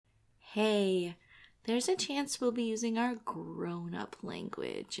Hey, there's a chance we'll be using our grown-up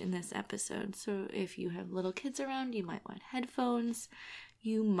language in this episode, so if you have little kids around, you might want headphones.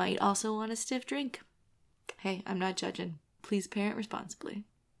 You might also want a stiff drink. Hey, I'm not judging. Please parent responsibly.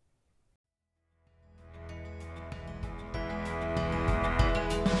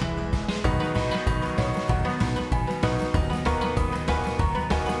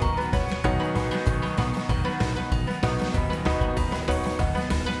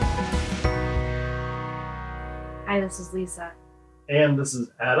 Hi, this is Lisa. And this is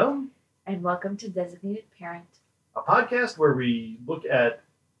Adam, And welcome to Designated Parent. a podcast where we look at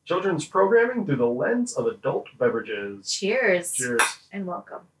children's programming through the lens of adult beverages. Cheers. Cheers. And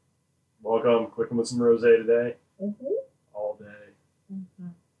welcome. Welcome. Cooking with some rosé today. Mm-hmm. All day. Mm-hmm.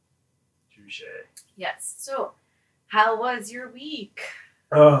 Touche. Yes. So, how was your week?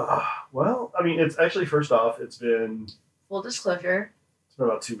 Well, I mean, it's actually, first off, it's been Full disclosure,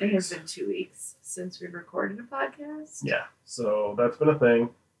 about 2 it has weeks. been 2 weeks since we recorded a podcast. Yeah, so that's been a thing.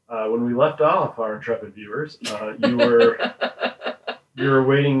 When we left off, our intrepid viewers, you were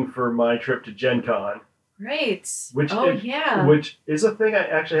waiting for my trip to Gen Con. Right. Which yeah. Which is a thing I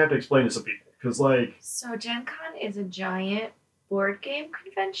actually have to explain to some people. Because, So, Gen Con is a giant board game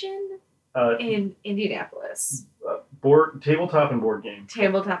convention uh, in Indianapolis. tabletop and board game.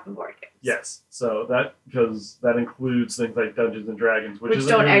 Tabletop and board games. Yes, so because that includes things like Dungeons and Dragons, which Which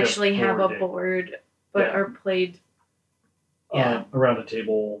isn't don't really actually have a game. board, but Yeah. are played. Yeah. Around a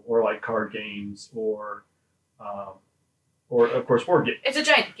table, or like card games, or of course board games. It's a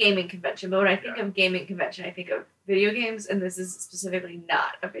giant gaming convention, but when I think Yeah. of gaming convention, I think of video games, and this is specifically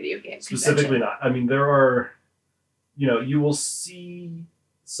not a video game Specifically convention. not. I mean, there are, you will see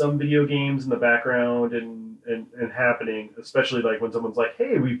some video games in the background and happening, especially like when someone's like,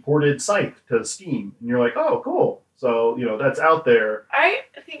 hey, we ported Scythe to Steam. And you're like, oh, cool. So, that's out there. I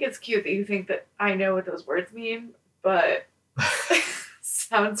think it's cute that you think that I know what those words mean, but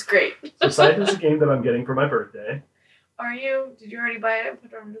sounds great. So Scythe is a game that I'm getting for my birthday. Are you? Did you already buy it and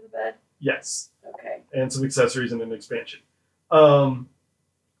put it under the bed? Yes. Okay. And some accessories and an expansion.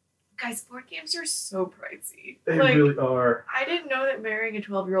 Guys, board games are so pricey. They really are. I didn't know that marrying a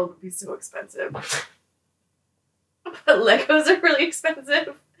 12-year-old would be so expensive. But Legos are really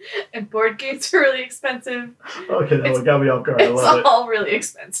expensive, and board games are really expensive. Okay, that one got me off guard. I It's love it. all really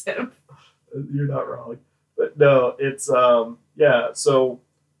expensive. You're not wrong. But no, it's yeah. So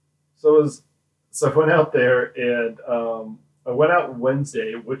I went out there, and I went out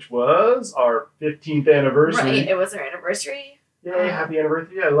Wednesday, which was our 15th anniversary. Right, it was our anniversary. Yay! Happy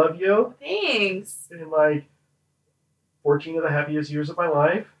anniversary! I love you. Thanks. In like 14 of the happiest years of my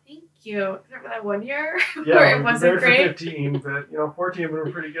life. Thank you. Except for that 1 year Yeah, where it I'm wasn't prepared great. for 15, but 14 were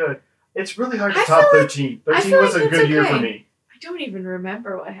pretty good. It's really hard to I top feel like- 13. I 13 feel was like a that's good year okay. for me. I don't even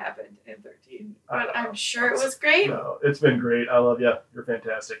remember what happened in 13, I but don't I'm know. sure it was great. No, it's been great. I love you. You're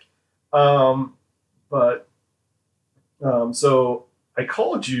fantastic. So I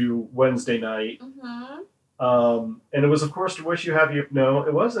called you Wednesday night, Mm-hmm. and it was, of course, to wish you happy. No,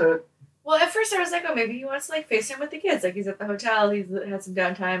 it wasn't. Well, at first I was like, oh, maybe he wants to like FaceTime with the kids. Like he's at the hotel, he's had some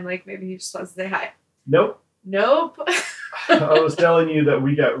downtime. Like maybe he just wants to say hi. Nope. Nope. I was telling you that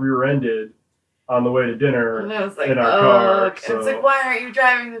we got rear-ended on the way to dinner. And I was like, in our oh, car, and so- it's like, why aren't you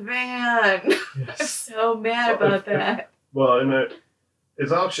driving the van? I'm Yes. so mad Well, about that. Well, and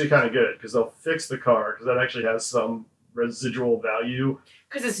it's actually kind of good because they'll fix the car because that actually has some residual value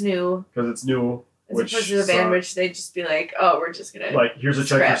Because it's new. because it's new. As Which opposed to the van, sucks. which they'd just be like, oh, we're just going to. Like, here's a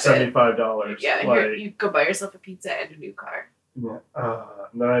check for Scrap it. $75. Yeah, like, here, you go buy yourself a pizza and a new car. yeah.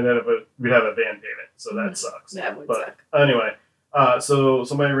 And then we'd have a van payment, so that sucks. That would But suck. anyway, so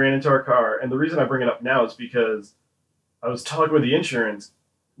somebody ran into our car, and the reason I bring it up now is because I was talking with the insurance,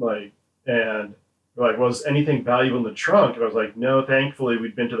 and they're like, was anything valuable in the trunk? And I was like, no, thankfully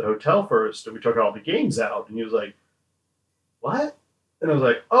we'd been to the hotel first, and we took all the games out. And he was like, what? And I was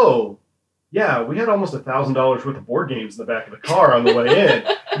like, oh, yeah, we had almost $1,000 worth of board games in the back of the car on the way in.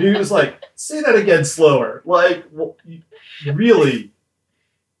 And he was like, say that again slower. Like, well, really?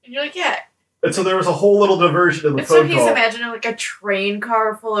 And you're like, yeah. And so there was a whole little diversion in the And so phone he's call. imagining like a train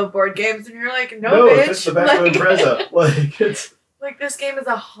car full of board games, and you're like, no, No, bitch. it's just the back of the Impreza. Like, it's... Like, this game is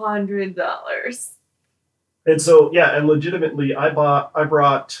 $100. And so, yeah, and legitimately, I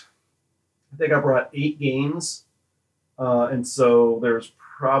brought 8 games. And so there's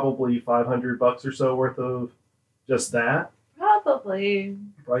probably $500 or so worth of just that. Probably.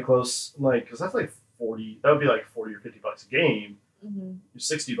 Probably close, because that's like 40, that would be like 40 or $50 a game. Mm-hmm.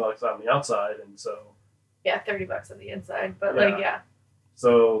 $60 on the outside. And so, Yeah, $30 on the inside. But, Yeah. like, yeah.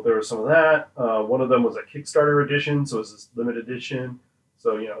 so there was some of that. One of them was a Kickstarter edition, so it was this limited edition.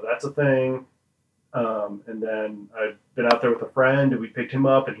 So, that's a thing. And then I've been out there with a friend, and we picked him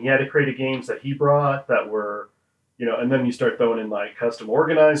up, and he had to create games that he brought that were, and then you start throwing in like custom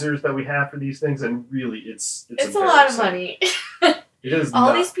organizers that we have for these things, and really it's a lot of money. It is all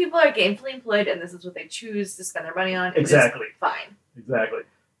not. These people are gainfully employed, and this is what they choose to spend their money on. Exactly. Fine. Exactly.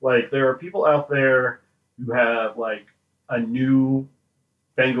 Like, there are people out there who have like a new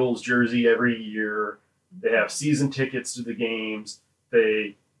Bengals jersey every year. They have season tickets to the games.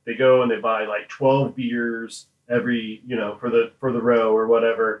 They go and they buy like 12 beers every, for the row or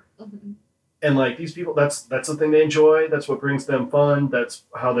whatever. Mm-hmm. And like, these people, that's the thing they enjoy. That's what brings them fun. That's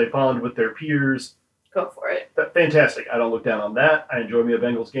how they bond with their peers. Go for it. Fantastic. I don't look down on that. I enjoy me a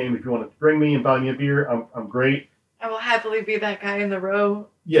Bengals game. If you want to bring me and buy me a beer, I'm great. I will happily be that guy in the row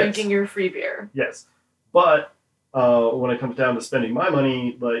drinking your free beer. Yes. But when it comes down to spending my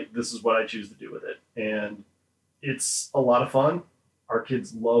money, like, this is what I choose to do with it. And it's a lot of fun. Our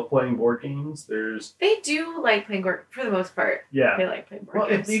kids love playing board games. They do like playing board, for the most part. Yeah. They like playing board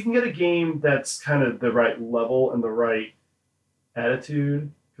games. If you can get a game that's kind of the right level and the right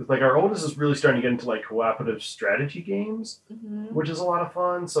attitude, because like our oldest is really starting to get into like cooperative strategy games, which is a lot of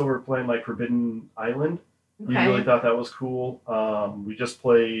fun. So we're playing like Forbidden Island. We really thought that was cool. We just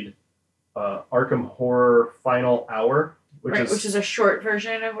played Arkham Horror Final Hour, which is a short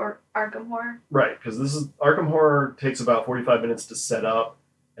version of Arkham Horror. Right, because this is Arkham Horror takes about 45 minutes to set up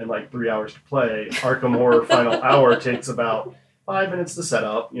and like 3 hours to play. Arkham Horror Final Hour takes about 5 minutes to set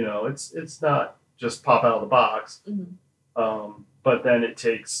up. It's not just pop out of the box. Mm-hmm. But then it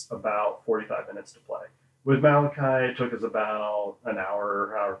takes about 45 minutes to play. With Malachi, it took us about an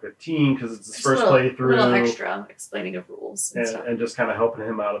hour 15, because it's his first playthrough. A little extra explaining of rules and just kind of helping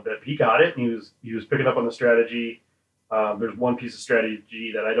him out a bit. He got it, and he was picking up on the strategy. There's one piece of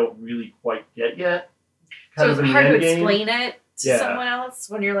strategy that I don't really quite get yet. So it's hard to explain it to someone else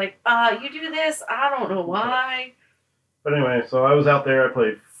when you're like, you do this, I don't know why. But anyway, so I was out there. I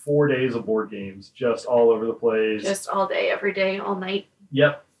played 4 days of board games, just all over the place. Just all day, every day, all night.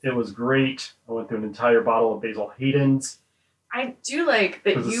 Yep. It was great. I went through an entire bottle of Basil Hayden's. I do like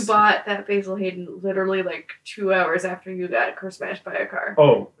that you bought that Basil Hayden literally like 2 hours after you got smashed by a car.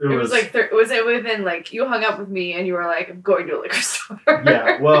 Oh, it was like was it within like you hung up with me and you were like, I'm going to a liquor store.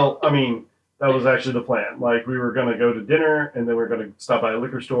 Yeah, well, I mean, that was actually the plan. Like, we were gonna go to dinner and then we were gonna stop by a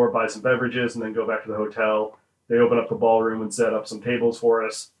liquor store, buy some beverages, and then go back to the hotel. They opened up the ballroom and set up some tables for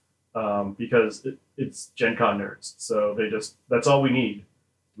us because it's Gen Con nerds. So that's all we need.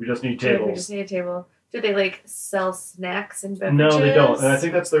 We just need tables. We just need a table. Do they like sell snacks and beverages? No, they don't, and I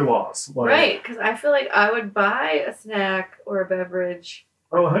think that's their loss. Right, because I feel like I would buy a snack or a beverage.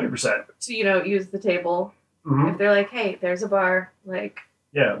 Oh, 100%. To use the table. Mm-hmm. If they're like, hey, there's a bar, like.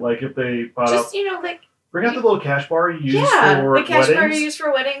 Yeah, like if they bought just up, like. Bring out the little cash bar you use for the cash weddings. bar you use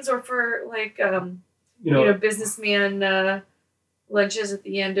for weddings or for like businessman lunches at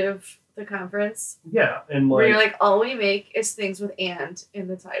the end of the conference. Yeah, and like where you're like, all we make is things with "and" in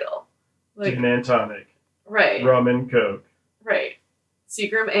the title, like gin and tonic, right? Rum and Coke, right?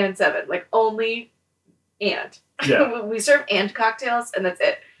 Seagram and 7, like only and. Yeah, we serve and cocktails, and that's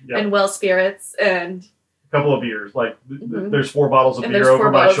it. Yeah. And well spirits and a couple of beers. Like there's 4 bottles of beer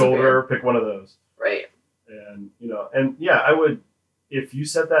over my shoulder. Pick one of those. Right. And I would, if you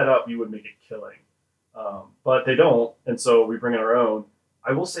set that up, you would make a killing. But they don't, and so we bring in our own.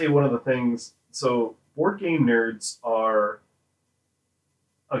 I will say one of the things, so board game nerds are,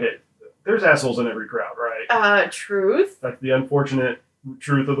 okay, there's assholes in every crowd, right? Truth. That's the unfortunate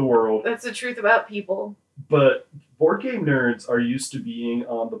truth of the world. That's the truth about people. But board game nerds are used to being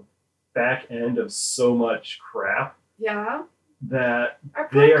on the back end of so much crap. Yeah. That are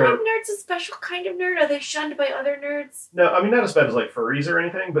board game nerds a special kind of nerd? Are they shunned by other nerds? No, I mean, not as bad as like furries or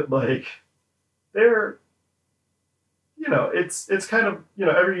anything, but like they're, it's kind of,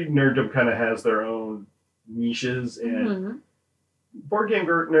 every nerddom kind of has their own niches, and board game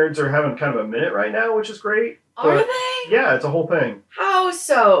nerds are having kind of a minute right now, which is great. Are they? Yeah, it's a whole thing. How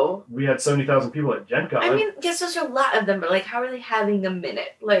so? We had 70,000 people at Gen Con. I mean, yes, there's a lot of them, but like, how are they having a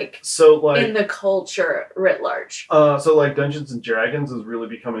minute? In the culture writ large. So like Dungeons and Dragons is really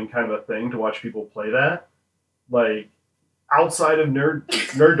becoming kind of a thing to watch people play that. Like, outside of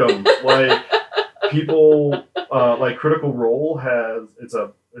nerddom, like people like Critical Role it's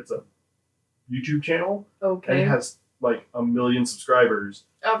a YouTube channel. Okay. And it has like 1 million subscribers.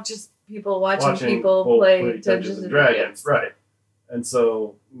 Of just people watching people play Dungeons and Dragons. Right. And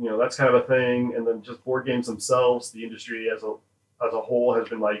so, that's kind of a thing. And then just board games themselves, the industry as a whole has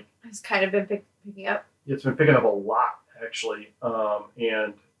been like... It's kind of been picking up. It's been picking up a lot, actually.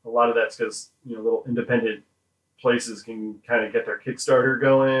 And a lot of that's because, little independent places can kind of get their Kickstarter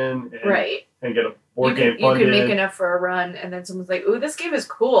going and, Right. and get a board game You funded. could make enough for a run, and then someone's like, "Ooh, this game is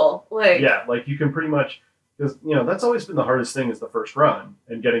cool." Like, Yeah, like you can pretty much, because that's always been the hardest thing is the first run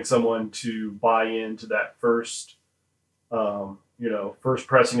and getting someone to buy into that first, first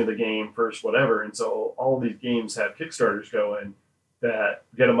pressing of the game, first whatever. And so all of these games have Kickstarters going that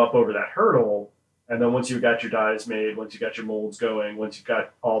get them up over that hurdle. And then once you've got your dies made, once you got your molds going, once you've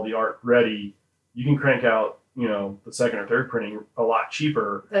got all the art ready, you can crank out, the second or third printing a lot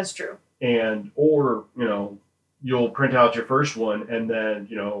cheaper. that's true. Or you'll print out your first one and then,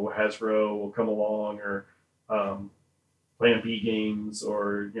 Hasbro will come along or Plan B Games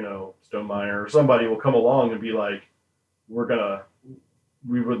or, Stonemaier or somebody will come along and be like,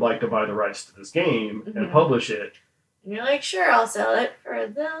 we would like to buy the rights to this game and Mhm. publish it. And you're like, "Sure, I'll sell it for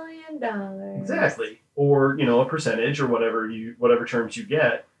 $1 billion." Exactly. Or, a percentage or whatever terms you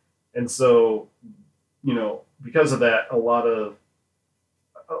get. And so, because of that, a lot of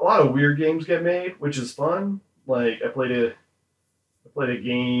weird games get made, which is fun. Like I played a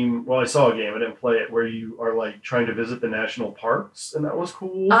game. Well, I saw a game. I didn't play it. Where you are like trying to visit the national parks, and that was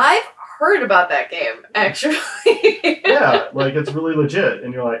cool. I've heard about that game, actually. Yeah, like it's really legit,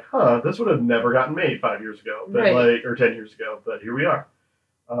 and you're like, huh, this would have never gotten made 5 years ago, but Right. or 10 years ago, but here we are.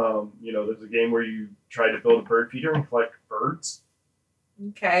 There's a game where you try to build a bird feeder and collect birds,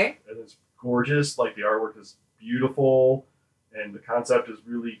 Okay. and it's gorgeous. Like the artwork is beautiful, and the concept is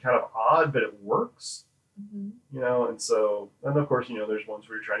really kind of odd, but it works. Mhm. And of course, there's ones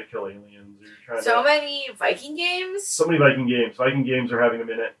where you're trying to kill aliens, or you're trying So to. many Viking games. So many Viking games. Viking games are having a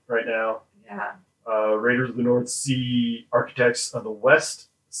minute right now. Yeah. Raiders of the North Sea, Architects of the West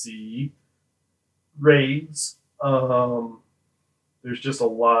Sea, Raids. There's just a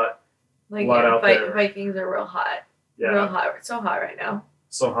lot. Like Lot out there. Vikings are real hot. Real Yeah, hot. It's so hot right now.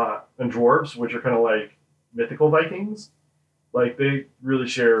 so hot. And dwarves, which are kind of like mythical Vikings. Like they really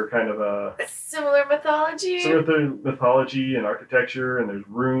share kind of a A similar mythology. similar mythology and architecture, and there's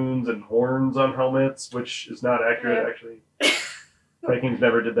runes and horns on helmets, which is not accurate Yeah. actually. Vikings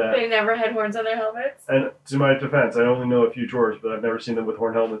never did that. They never had horns on their helmets. And to my defense, I only know a few dwarves, but I've never seen them with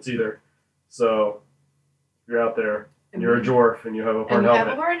horn helmets either. So if you're out there and you're a dwarf and you have a And horn you helmet,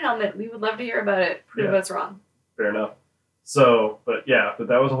 have a horn helmet. We would love to hear about it. Prove Yeah. us wrong. fair enough. So, but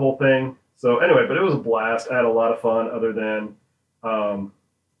that was a whole thing. So anyway, but it was a blast. I had a lot of fun other than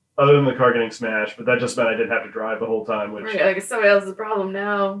the car getting smashed, but that just meant I didn't have to drive the whole time, which Right, like it's somebody else's problem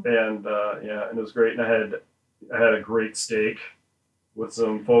now. and and it was great. And I had a great steak with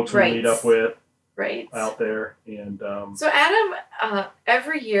some folks we Right. meet up with Right. out there, and So Adam,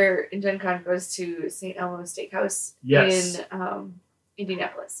 every year in Gen Con goes to St. Elmo Steakhouse Yes. in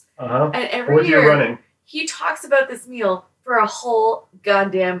Indianapolis. and And every fourth year year running. he talks about this meal for a whole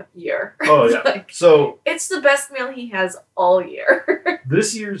goddamn year. Oh yeah. Like, So it's the best meal he has all year.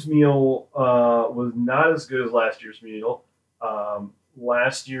 this year's meal was not as good as last year's meal.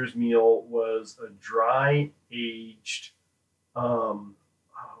 Last year's meal was a dry aged,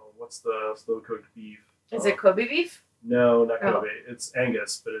 what's the slow cooked beef? Is it Kobe beef? No, not Oh. Kobe. It's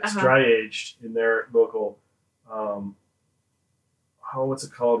Angus, but it's Uh-huh. dry aged in their local. What's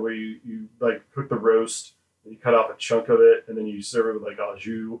it called? Where you like cook the roast, and you cut off a chunk of it, and then you serve it with like au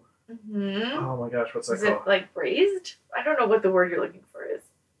jus. Mm-hmm. Oh my gosh, what's that Is called? it like braised? I don't know what the word you're looking for is.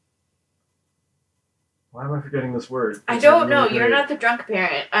 Why am I forgetting this word? I It's don't really know. You're great. not the drunk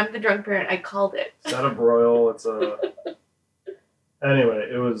parent. I'm the drunk parent. I called it. It's not a broil. It's a. Anyway,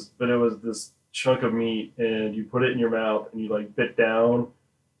 it was this chunk of meat, and you put it in your mouth, and you like bit down,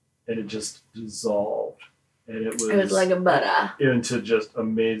 and it just dissolved, and it was It was like a butter. into just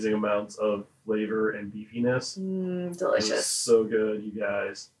amazing amounts of flavor and beefiness. It was Delicious. so good, you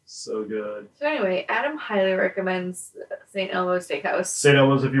guys, so good. So anyway, Adam highly recommends St. Elmo Steakhouse. St.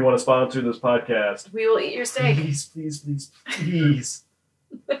 Elmo's, if you want to sponsor this podcast, We will eat your steak. please, please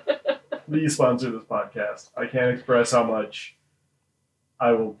sponsor this podcast. I can't express how much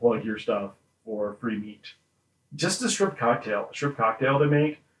I will plug your stuff for free meat. Just a shrimp cocktail they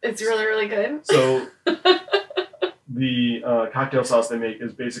make. It's really, really good. So the cocktail sauce they make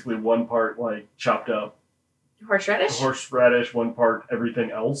is basically one part like chopped up Horseradish? horseradish, one part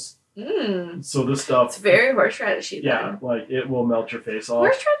everything else. Mmm. So this stuff, It's very horseradishy yeah, then. like it will melt your face off.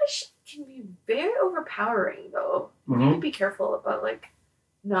 Horseradish can be very overpowering though. You Mhm. need to be careful about like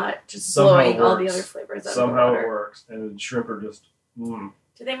not just Somehow it blowing all the works. other flavors out Somehow of the it water. works, and the shrimp are just.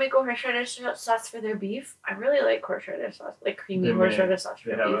 Do they make a horseradish sauce for their beef? I really like horseradish sauce, like creamy They may. horseradish sauce for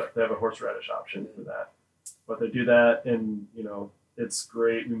They their have beef. they have a horseradish option for that, but they do that, and it's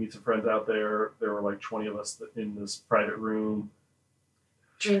great. We meet some friends out there. There were like 20 of us in this private room.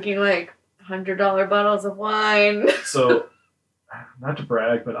 Drinking like $100 bottles of wine. So, not to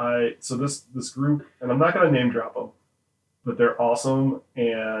brag, but this group, and I'm not going to name drop them, but they're awesome,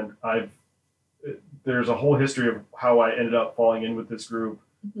 and there's a whole history of how I ended up falling in with this group,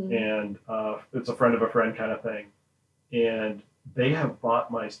 and it's a friend of a friend kind of thing, and they have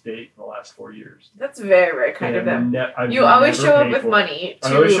bought my state in the last 4 years. That's very, very kind of them. I've You always never show up paid with for it. money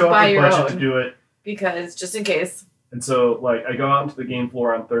I always to show buy up with your budget to own. do it. Because, just in case. And so, like, I go out into the game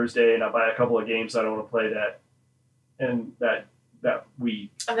floor on Thursday, and I buy a couple of games that I want to play that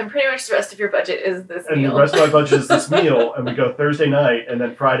week. And then pretty much the rest of your budget is this And meal. the rest of my budget is this meal, and we go Thursday night, and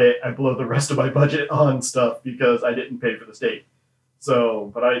then Friday I blow the rest of my budget on stuff because I didn't pay for the steak.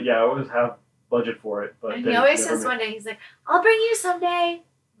 So, but I always have budget for it. But And they he always never says make- one day, he's like, I'll bring you someday.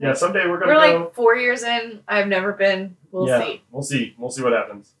 Yeah, someday we're gonna We're go. like 4 years in. I've never been. We'll see. We'll see. We'll see what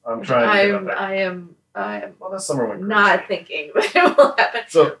happens. I'm trying to get up there. I am Well, this summer went crazy. not thinking that it will happen.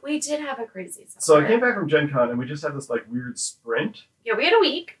 So, We did have a crazy summer. so I came back from Gen Con, and we just had this like weird sprint. Yeah, we had a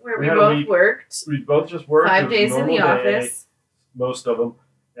week where We we had a both week. worked We both just worked. It 5 was a days in the normal day, office. most of them,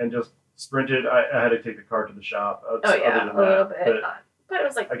 and just sprinted. I had to take the car to the shop. Oh Other yeah, than a little that, bit. But it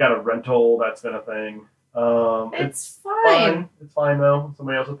was like, I got a rental. That's been a thing. it's fine. It's fine though.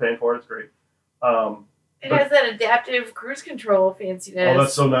 Somebody else is paying for it. It's great. It but- has that adaptive cruise control fanciness, Oh,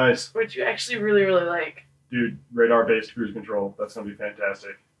 that's so nice, which you actually really, really like. dude. Radar-based cruise control. That's gonna be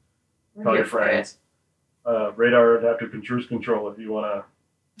fantastic. We're Tell here your for it. friends. Radar adaptive cruise control. If you wanna.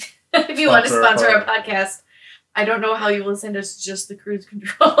 If you want to Sponsor sponsor our our podcast, I don't know how you will send us just the cruise I don't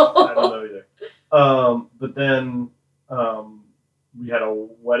control. know either. But then we had a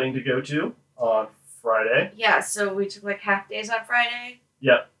wedding to go to on Friday. Yeah, so we took like half days on Friday.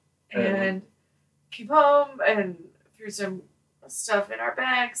 Yep. And came home and threw some stuff in our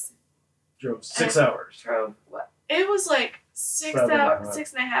bags. Drove 6 hours. Drove what? It was like 6 7 and a hours,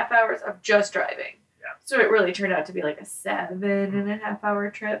 half. 6.5 hours of just driving. Yeah. So it really turned out to be like a 7.5 hour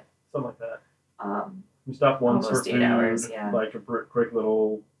trip. Something like that. Um, We stopped once Almost for 8 food, hours, yeah. like a quick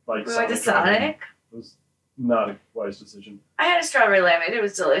little like. we went to driving. Sonic. It was not a wise decision. I had a strawberry lemonade. It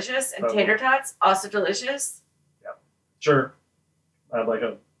was delicious. And Oh. tater tots, also delicious. Sure, I had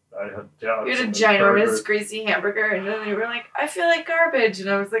yeah. We had a some ginormous, burgers. greasy hamburger. And then they were like, I feel like garbage. And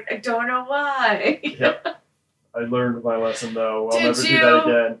I was like, I don't know why. Yep. I learned my lesson though. I'll Did never do you? that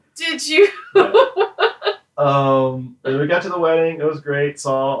again. Did you? And we got to the wedding. It was great.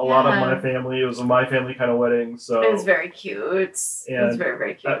 Saw a lot of Yeah. my family. It was a my family kind of wedding. So It was very cute. It was And very,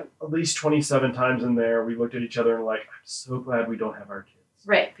 very cute. at least 27 times in there, we looked at each other and like, I'm so glad we don't have our kids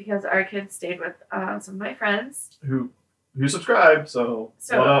Right, because our kids stayed with some of my friends. who subscribe. So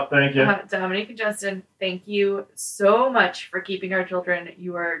So, what up? Thank you. Dominic and Justin, thank you so much for keeping our children.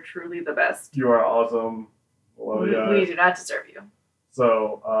 You are truly the best. You are awesome. Love you We guys. do not deserve you.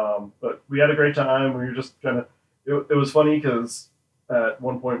 So, but we had a great time. We were just kind of, it was funny because at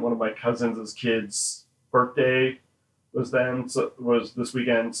one point, one of my cousins' kids' birthday was this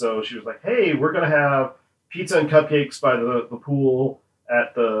weekend. So she was like, hey, we're going to have pizza and cupcakes by the pool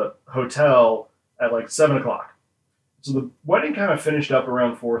at the hotel at like 7 o'clock. So the wedding kind of finished up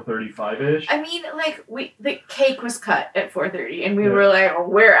around 4:35-ish. I mean, like, the cake was cut at 4:30, and we Yeah. were like, oh,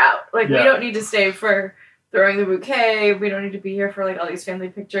 we're out. Like, we Yeah. don't need to stay for throwing the bouquet. We don't need to be here for, like, all these family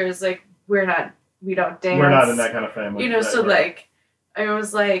pictures. Like, we don't dance. We're not in that kind of family. You know, that so, way. like, I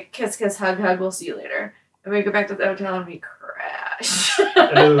was like, kiss, kiss, hug, hug, we'll see you later. And we go back to the hotel, and we crash.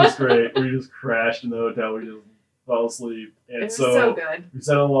 And it was great. We just crashed in the hotel. We just fell asleep. It And was so good. we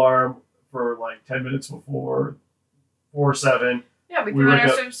set an alarm for like 10 minutes before 4:07. Yeah, we We put on wake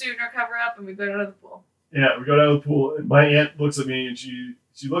our up- swimsuit and our cover up, and we go down to the pool. Yeah, we go down to the pool, and my aunt looks at me, and she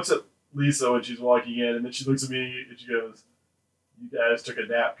looks at Lisa when she's walking in, and then she looks at me, and she goes, "You guys took a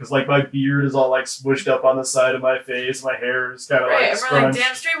nap," because like my beard is all like smushed up on the side of my face, my hair is kind of Right, like and we're like, scrunched.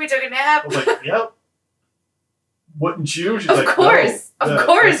 damn straight, we took a nap. I was like, "Yep." Wouldn't you? She's Of like, course, "No." of Yeah,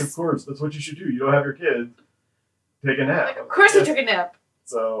 course. yes, of course. That's what you should do. You don't have your kids. Take a nap. Like, of course, Yeah. we took a nap.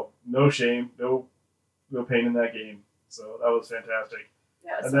 So no shame, no pain in that game. So that was fantastic.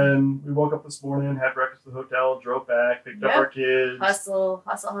 Yeah, And so then we woke up this morning, had breakfast at the hotel, drove back, picked up Yep. our kids, hustle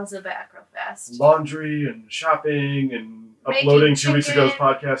back real fast. laundry and shopping and Making uploading 2 weeks ago's chicken.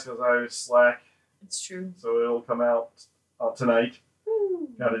 podcast because I was slack. It's true. So it'll come out tonight. Woo.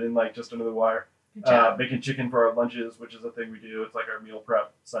 Got it in like just under the wire. Good job. Making chicken for our lunches, which is a thing we do. It's like our meal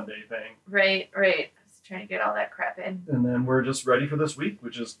prep Sunday thing. Right. Just trying to get all that crap in. And then we're just ready for this week,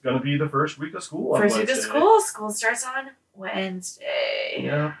 which is going to be the first week of school. First week of Wednesday. school. School starts on Wednesday.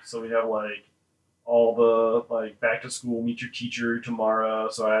 Yeah. So we have like all the like back to school, meet your teacher tomorrow.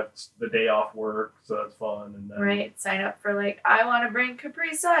 So I have the day off work, so that's fun. And then Right. Sign up for like, I want to bring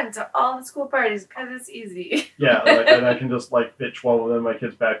Capri Sun to all the school parties because it's easy. yeah, like, and I can just like fit 12 of them in my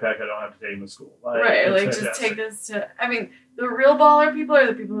kid's backpack. I don't have to take them to school. Right. it's Like, just fantastic. take this to. I mean, the real baller people are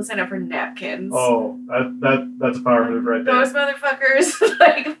the people who sign up for napkins. Oh, that's a power move right there. Those motherfuckers,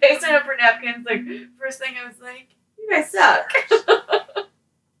 like, they sign up for napkins. Like, first thing I was like, you guys suck.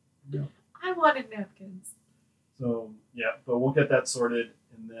 Yeah. I wanted napkins. So yeah, but we'll get that sorted,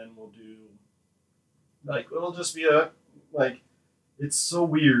 and then we'll do like it'll just be a like it's so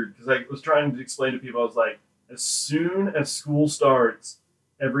weird because I was trying to explain to people. I was like, as soon as school starts,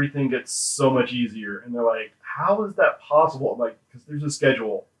 everything gets so much easier, and they're like, how is that possible? I'm like, because there's a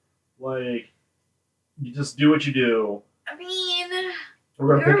schedule. Like, you just do what you do. I mean,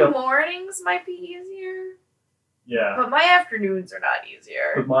 We're gonna pick your up. mornings might be easier, Yeah, but my afternoons are not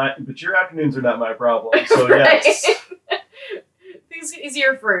easier. but your afternoons are not my problem. So yes. Things get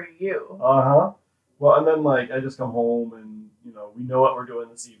easier for you. Uh-huh. Well, and then like I just come home and we know what we're doing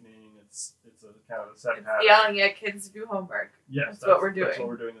this evening. It's a kind of a set It's pattern. yelling at kids to do homework. Yes, That's what we're That's doing. what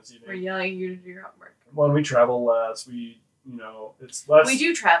we're doing this evening. We're yelling at you to do your homework. When we travel less, it's less. We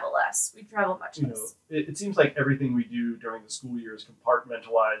do travel less. We travel much You know, less. it seems like everything we do during the school year is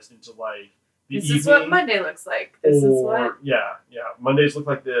compartmentalized into like the This evening. is what Monday looks like. This is what. Yeah. Mondays look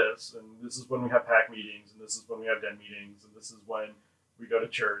like this, and this is when we have pack meetings, and this is when we have den meetings, and this is when we go to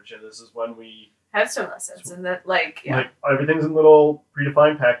church, and this is when we Have swim lessons and that, like, yeah. like everything's in little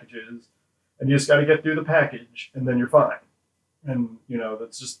predefined packages, and you just got to get through the package, and then you're fine. And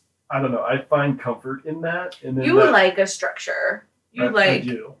that's just I don't know. I find comfort in that. And then You like a structure. You I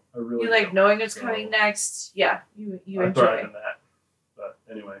do. I really you like do. knowing it's So, coming next. Yeah, you I enjoy. thrive in that. But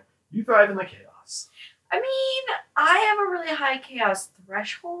anyway, you thrive in the chaos. I mean, I have a really high chaos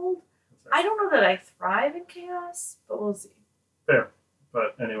threshold. I don't know that I thrive in chaos, but we'll see.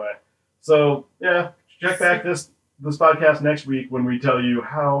 But anyway, so yeah, check back this podcast next week when we tell you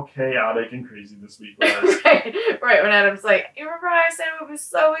how chaotic and crazy this week was. right. When Adam's like, you remember how I said it was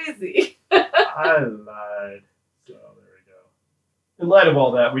so easy? I lied. So there we go. In light of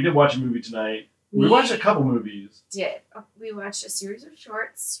all that, we did watch a movie tonight. We watched a couple movies. We watched a series of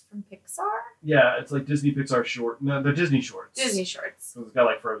shorts from Pixar. Yeah, it's like Disney Pixar short. No, they're Disney shorts. Disney shorts. So it's got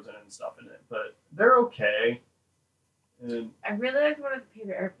like Frozen and stuff in it, but they're okay. And I really liked one of the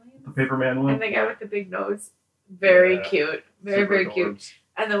paper airplanes. the Paperman one. And the guy with the big nose. Very Yeah. cute. Very, Super very cute. adorbs.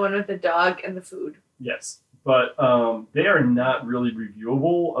 And the one with the dog and the food. Yes, but they are not really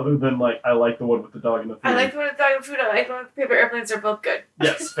reviewable. Other than like, I like the one with the dog and the food. I like the one with the dog and the food. I like the one with the paper airplanes. They're both good.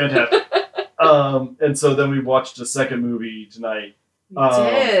 Yes, fantastic. And so then we watched a second movie tonight, We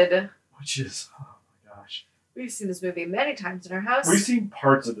did. which is oh my gosh. We've seen this movie many times in our house. We've seen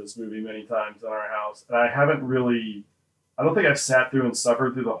parts of this movie many times in our house, and I haven't really. I don't think I've sat through and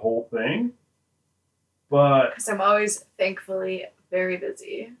suffered through the whole thing, but Because I'm always, thankfully, very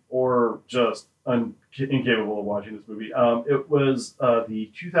busy. or just incapable of watching this movie. It was the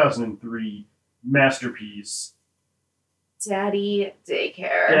 2003 masterpiece, Daddy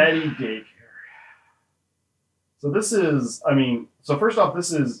Daycare. Daddy Daycare. So this is, so first off,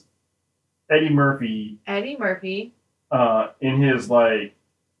 this is Eddie Murphy Eddie Murphy. in his like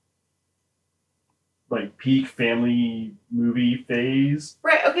peak family movie phase.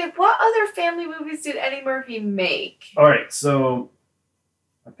 Right, okay, what other family movies did Eddie Murphy make? All right, so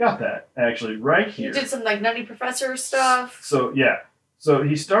I've got that actually right He here. did some, like, Nutty Professor stuff. So yeah, so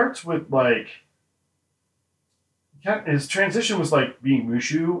he starts with like his transition was like being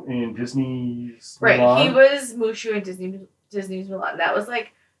Mushu in Disney's Right, Mulan. he was Mushu in Disney's Mulan. That was,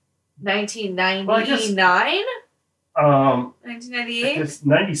 like, 1999? I 1998? guess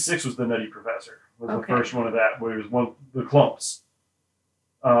 96 was the Nutty Professor. Was Okay. the first one of that where it was the clumps.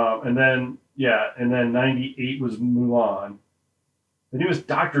 And then 98 was Mulan. Then he was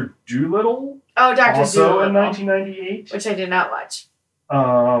Dr. Dolittle, Oh, Dr. also in Dolittle, 1998. which I did not watch.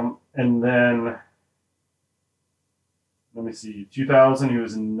 And then let me see, 2000 he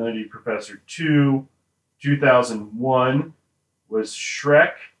was in Nutty Professor 2. 2001 was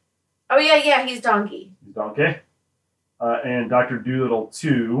Shrek. Oh, yeah, he's Donkey. He's Donkey. And Dr. Dolittle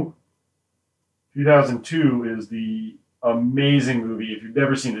 2. 2002 is the amazing movie. If you've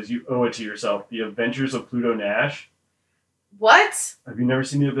never seen this, you owe it to yourself. The Adventures of Pluto Nash. What? Have you never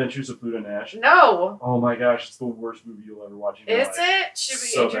seen The Adventures of Pluto Nash? No. Oh my gosh, it's the worst movie you'll ever watch in your Is life. it? Should we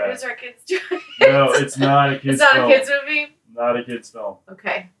So introduce our kids to it? No, it's not a kid's It's not film. a kids movie? Not a kid's film.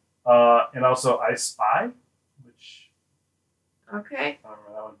 Okay. And also I Spy, which Okay. I don't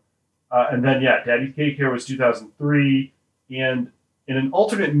remember that one. And then Daddy Daycare was 2003, and in an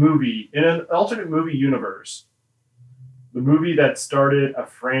alternate movie universe, the movie that started a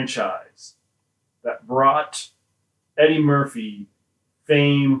franchise that brought Eddie Murphy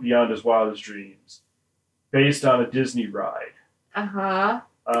fame beyond his wildest dreams, based on a Disney ride, Uh-huh.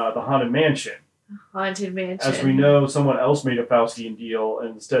 The Haunted Mansion. Haunted Mansion. As we know, someone else made a Faustian deal, and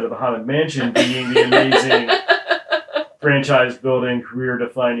instead of the Haunted Mansion being the amazing franchise-building,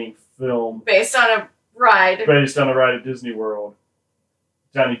 career-defining film based on a ride. based on a ride at Disney World,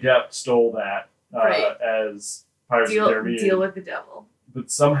 Johnny Depp stole that Right. as Pirates of the Caribbean. Deal with the devil. But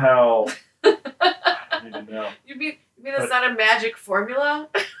somehow, I don't even know. You mean that's not a magic formula?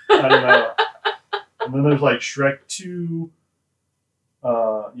 I don't know. And then there's like Shrek 2.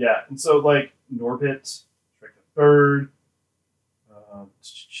 Yeah, and so like Norbit, Shrek the Third.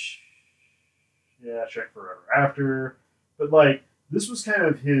 Yeah, Shrek Forever After. But like this was kind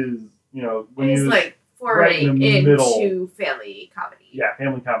of his, when he He's was like right in foraying the into middle. family comedy. Yeah,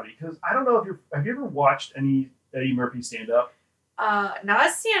 family comedy. Because I don't know if have you ever watched any Eddie Murphy stand up? Not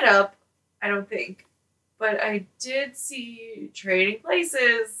a stand up, I don't think. But I did see Trading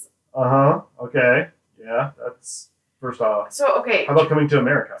Places. Okay. Yeah, that's first off. So okay. How about Coming to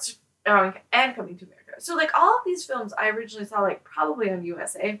America? And Coming to America. So like all of these films I originally saw like probably on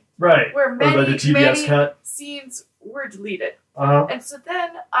USA. Right. Where Or many, the TBS many cut. scenes were deleted. Uh-huh. And so then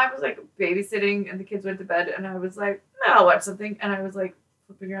I was like babysitting and the kids went to bed and I was like, I'll watch something. And I was like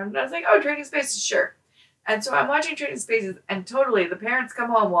flipping around and I was like, oh, Trading Spaces, sure. And so I'm watching Trading Spaces and totally the parents come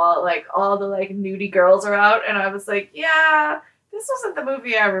home while like all the like nudie girls are out. And I was like, yeah, this wasn't the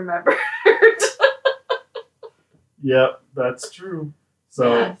movie I remembered. Yep, that's true.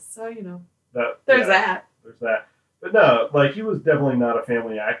 So, yeah, so there's that. There's that. But no, like he was definitely not a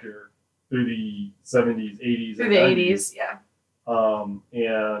family actor through the 70s, 80s, Through and the 90s. 80s, yeah.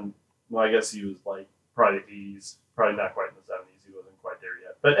 And well, I guess he was like probably 80s, probably not quite in the 70s. He wasn't quite there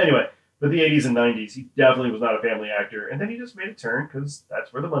yet. But anyway, but the 80s and 90s, he definitely was not a family actor. And then he just made a turn because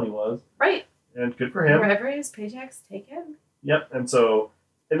that's where the money was. Right. And good for him. Wherever his paychecks take him. Yep. And so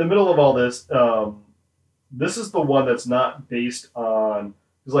in the middle of all this, this is the one that's not based on,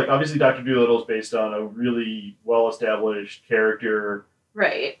 because like obviously Dr. Dolittle is based on a really well-established character.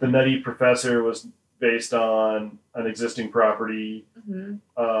 Right. The Nutty Professor was based on an existing property. Mm-hmm.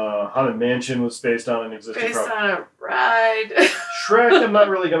 Haunted Mansion was based on an existing Based property. on a ride. Shrek, I'm not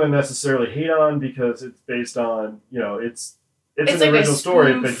really going to necessarily hate on because it's based on, it's an like a original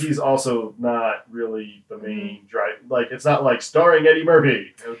story, spoof. but he's also not really the main drive. Like, it's not like starring Eddie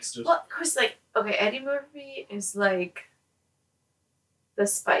Murphy. It's just. Well, of course, like, okay, Eddie Murphy is like the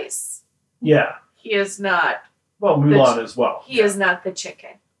spice. Yeah. He is not. Well, Mulan as well. He is not the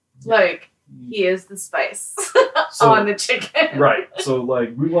chicken. Like, he is the spice So- on the chicken. Right. So,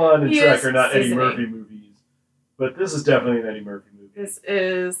 like, Mulan and He Shrek is are not Eddie seasoning. Murphy movies, but this is definitely an Eddie Murphy movie. This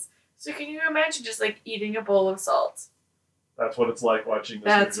is. So, can you imagine just like eating a bowl of salt? That's what it's like watching this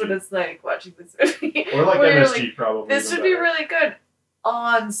That's movie. what it's like watching this movie. Or like Where you're MSG, like, probably. this even would be better. really good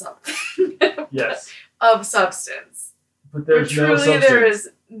on something. Yes. Of substance. But Where there's no truly substance. there is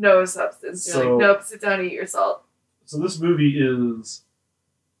no substance. You're So- like, nope, sit down and eat your salt. So this movie is.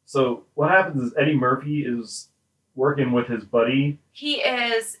 So what happens is Eddie Murphy is working with his buddy. He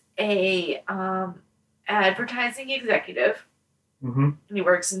is a advertising executive, Mm-hmm. and he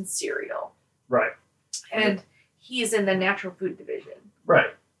works in cereal. Right. And he's in the natural food division. Right.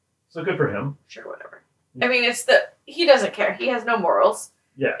 So good for him. Sure, whatever. I mean, he doesn't care. He has no morals.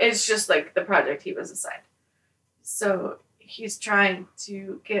 Yeah. It's just like the project he was assigned. So he's trying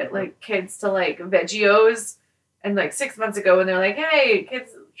to get like kids to like Veggios. And like 6 months ago when they're like, hey,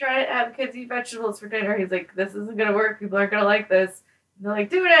 kids, try to have kids eat vegetables for dinner. He's like, this isn't going to work. People aren't going to like this. And they're like,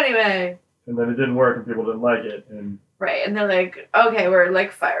 do it anyway. And then it didn't work and people didn't like it. And Right. And they're like, okay, we're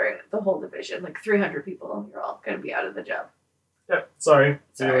like firing the whole division. Like 300 people. You're all going to be out of the job. yeah, sorry.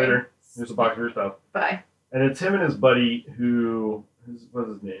 See you Sorry. later. Here's a box of your stuff. Bye. And it's him and his buddy who, what's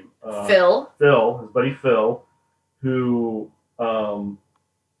his name? Phil. Phil, his buddy Phil, who,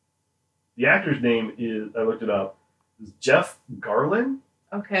 the actor's name is, I looked it up, is Jeff Garlin,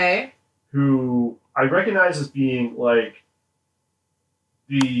 Okay. who I recognize as being like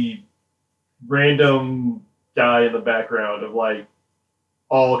the random guy in the background of like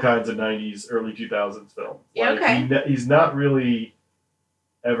all kinds of 90s, early 2000s films. Yeah, Like, okay. he's not really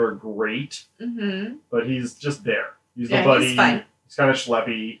ever great, Mm-hmm. but he's just there. He's Yeah, the buddy. he's fine. He's kind of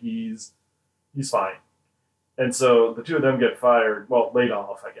schleppy. He's fine. And so the two of them get fired, well, laid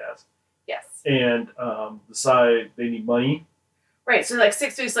off, I guess, Yes. and decide they need money. Right. So like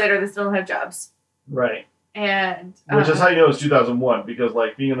 6 weeks later, they still don't have jobs. Right. And. Which is how you know it's 2001, because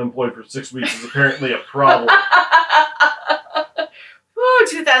like being unemployed for 6 weeks is apparently a problem. Oh,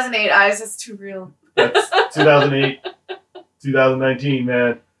 2008 eyes. That's too real. That's 2008, 2019,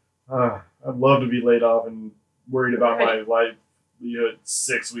 man. I'd love to be laid off and worried about my life,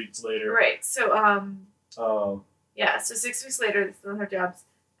 6 weeks later. Right. So, yeah. So 6 weeks later, they still have jobs,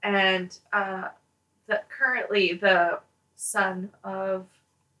 and currently the son of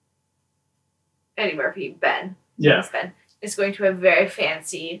Eddie Murphy, Ben. Yeah. Ben is going to a very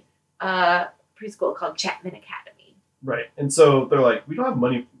fancy preschool called Chapman Academy. Right. And so they're like, we don't have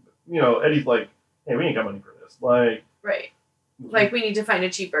money. Eddie's like, hey, we ain't got money for this. Like, right. Like, we need to find a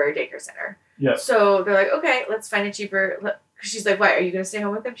cheaper daycare center. Yeah. So they're like, okay, let's find a cheaper. Because she's like, why? Are you going to stay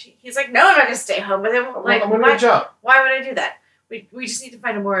home with him? He's like, no, I'm not going to stay home with him. Like, I'm going to get a job. Why would I do that? We just need to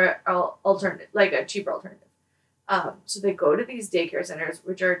find a more alternative, like a cheaper alternative. So they go to these daycare centers,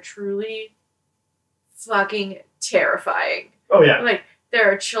 which are truly fucking terrifying. Oh, yeah. Like,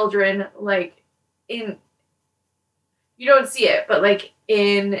 there are children, like, you don't see it, but, like,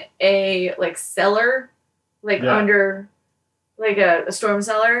 in a, like, cellar, like, under, like, a storm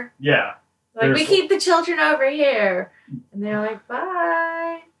cellar. Yeah. Like, we keep the children over here. And they're like,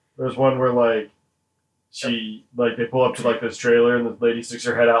 bye. There's one where, like, they pull up to, like, this trailer, and this lady sticks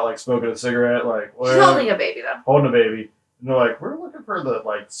her head out, like, smoking a cigarette, like, well, she's holding a baby, though. Holding a baby. And they're like, we're looking for the,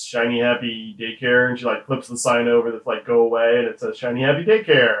 like, Shiny Happy Daycare. And she, like, flips the sign over that's, like, go away. And it says Shiny Happy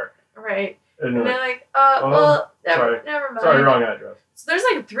Daycare. Right. And they're like, well, never mind. Sorry, wrong address. So there's,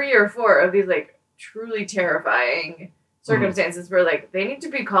 like, 3 or 4 of these, like, truly terrifying circumstances where, like, they need to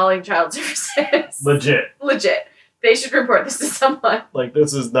be calling child services. Legit. They should report this to someone. Like,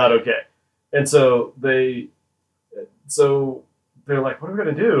 this is not okay. And so they're like, what are we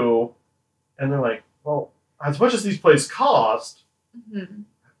going to do? And they're like, well, as much as these places cost,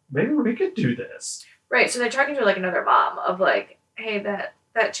 maybe we could do this. Right. So they're talking to, like, another mom of, like, hey,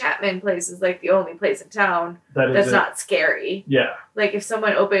 that Chapman place is, like, the only place in town that's not scary. Yeah. Like, if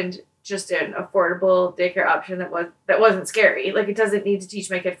someone opened just an affordable daycare option that wasn't scary, like, it doesn't need to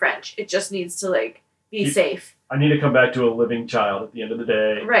teach my kid French. It just needs to, like, be safe. I need to come back to a living child at the end of the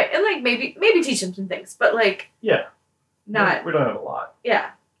day. Right. And, like, maybe teach them some things, but, like, yeah, not. We don't have a lot.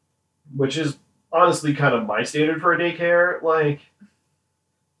 Yeah. Which is honestly kind of my standard for a daycare. Like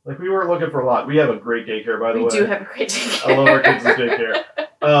we were looking for a lot. We have a great daycare, by the way. We do have a great daycare. I love our kids' daycare.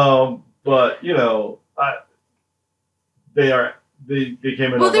 But they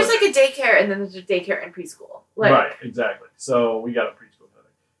came in. Well, there's like a daycare, and then there's a daycare and preschool. Like, right, exactly. So we got a preschool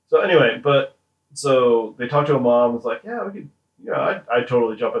clinic. So anyway, so they talked to a mom. Was like, yeah, we could. I'd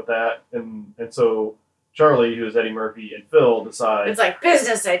totally jump at that. And so Charlie, who is Eddie Murphy, and Phil decide it's like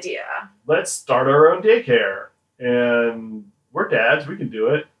business idea. Let's start our own daycare, and we're dads. We can do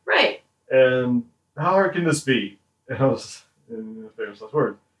it. Right. And how hard can this be? And I was in famous last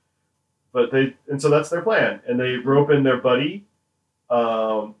words. So that's their plan. And they rope in their buddy.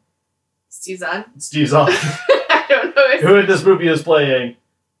 Steve Zahn. I don't know who in this movie is playing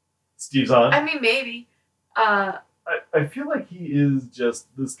Steve Zahn. I mean, maybe. I feel like he is just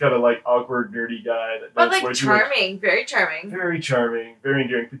this kind of like awkward, nerdy guy. But like charming, very charming. Very charming, very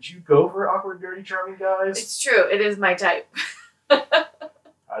endearing. Could you go for awkward, nerdy, charming guys? It's true. It is my type.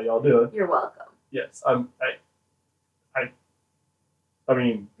 How y'all doing? You're welcome. Yes, I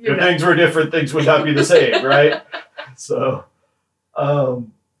mean, if things were different, things would not be the same, right? So,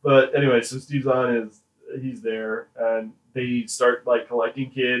 but anyway, so Steve Zahn he's there, and they start like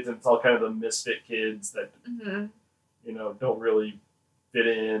collecting kids, and it's all kind of the misfit kids that don't really fit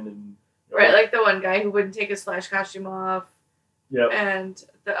in, and right, like the one guy who wouldn't take his Flash costume off. Yep. And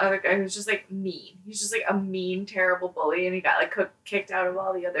the other guy who's just like mean. He's just like a mean, terrible bully, and he got like kicked out of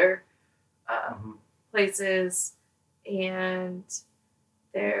all the other places. And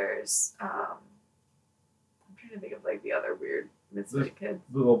there's I'm trying to think of like the other weird misfit kids.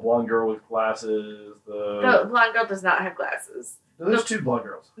 The little blonde girl with glasses. The blonde girl does not have glasses. There's 2 blonde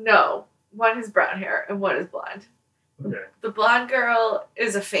girls. No, one has brown hair and one is blonde. Okay. The blonde girl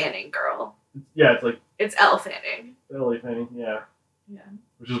is a Fanning girl. Yeah, it's like it's Elle Fanning. Elle Fanning, yeah. Yeah.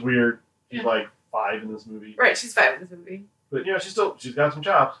 Which is weird. She's like 5 in this movie. Right, she's 5 in this movie. But she's got some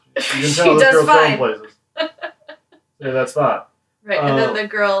chops. You can she tell this girl's fine. going places. Yeah, that's fine. Right, and then the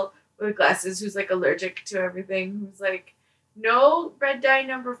girl with glasses who's like allergic to everything, who's like, no red dye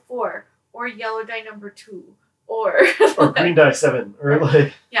number 4 or yellow dye number 2 or or green dye 7 or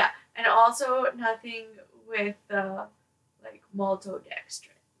like and also nothing with like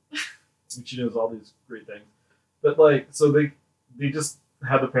maltodextrin. She knows all these great things, but like so they just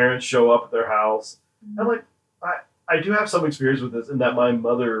have the parents show up at their house, and like I do have some experience with this in that my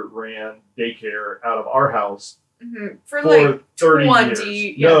mother ran daycare out of our house for like 30 years.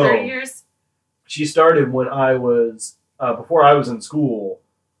 years. Yeah, no, 30 years. She started when I was before I was in school,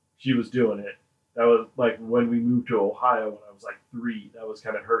 she was doing it. That was like when we moved to Ohio when I was like 3. That was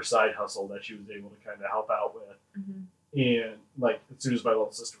kind of her side hustle that she was able to kind of help out with. Mhm. And like as soon as my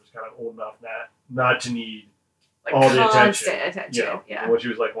little sister was kind of old enough not to need Like all the constant attention, yeah. when she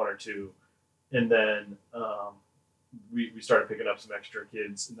was like 1 or 2, and then we started picking up some extra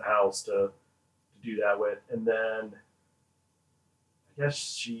kids in the house to do that with, and then I guess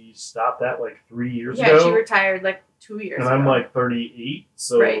she stopped that like 3 years ago. Yeah, she retired like 2 years and ago. I'm like 38,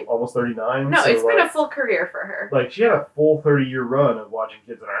 so Right. almost 39. No, so it's like, been a full career for her. like she had a full 30-year run of watching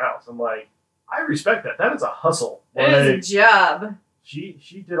kids in our house. I'm like, I respect that. That is a hustle. It is a job.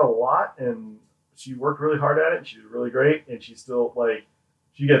 She did a lot and she worked really hard at it. And she did really great, and she still like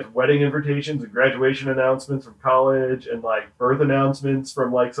she gets wedding invitations and graduation announcements from college and like birth announcements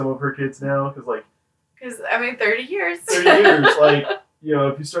from like some of her kids now Because, I mean, 30 years. 30 years like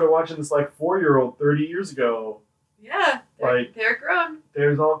if you started watching this like 4-year-old 30 years ago, Yeah, they're grown.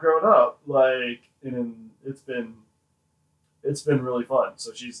 they're all grown up, like, and it's been really fun.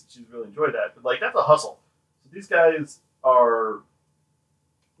 So she's really enjoyed that. But like that's a hustle. So these guys are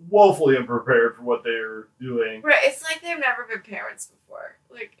woefully unprepared for what they're doing. Right, it's like they've never been parents before.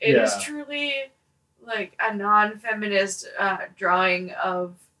 Like, it is Yeah. truly like a non-feminist drawing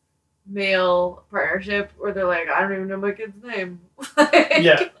of male partnership where they're like, I don't even know my kid's name.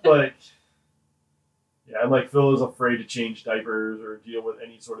 Yeah, like and like Phil is afraid to change diapers or deal with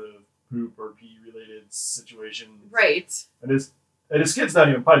any sort of poop or pee related situation. Right. And his kid's not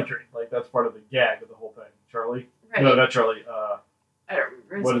even potty trained. Like that's part of the gag of the whole thing. Charlie? Right. No, not Charlie. I don't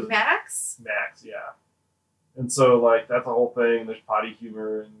remember. what Is is it it? Max? Max, yeah. And so like that's the whole thing. There's potty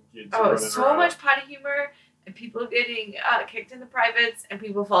humor and kids Oh, running so around. much potty humor and people getting kicked in the privates and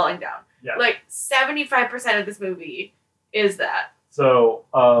people falling down. Yeah. Like 75% of this movie is that. So,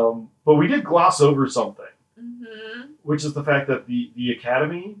 but we did gloss over something, Mm-hmm. which is the fact that the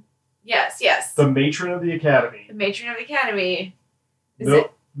academy, Yes. the matron of the academy, The matron of the academy is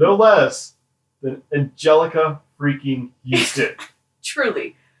no less than Angelica freaking Houston.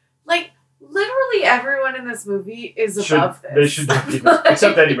 truly, like, literally everyone in this movie is above this. They should not be this,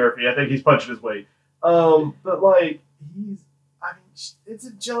 except Eddie Murphy. I think he's punching his weight. But like it's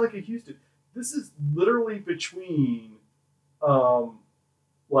Angelica Houston. This is literally between,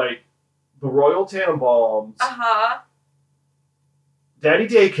 like the Royal Tannenbaums, Uh-huh. Daddy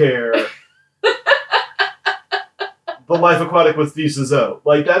Daycare, The Life Aquatic with Steve Zissou.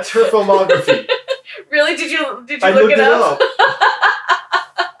 Like that's her filmography. Really? Did you I look looked it up?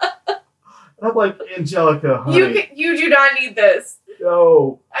 And I'm like, Angelica, honey, You do not need this.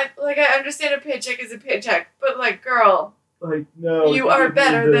 no. I understand a paycheck is a paycheck, but like, girl, Like, no. you are didn't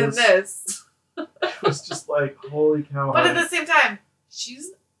better need than this. It was just like, holy cow. But at honey. the same time,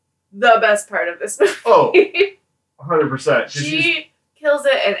 she's the best part of this movie. Oh, 100%. She kills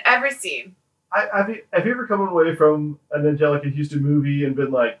it in every scene. Have you ever come away from an Angelica Houston movie and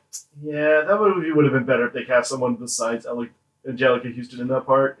been like, yeah, that movie would have been better if they cast someone besides Angelica Houston in that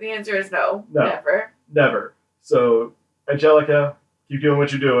part? The answer is no. No. Never. Never. So, Angelica, keep doing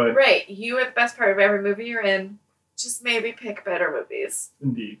what you're doing. Right. You are the best part of every movie you're in. Just maybe pick better movies.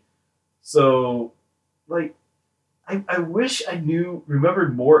 Indeed. So, like, I wish I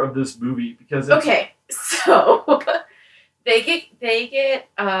remembered more of this movie because it's, Okay, so they get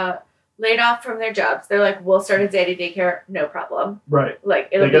laid off from their jobs. They're like, we'll start a daddy daycare, no problem. right. Like,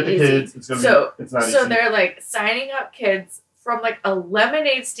 it'll They got be the easy. kids. It's gonna So- it's not So easy. they're like signing up kids from like a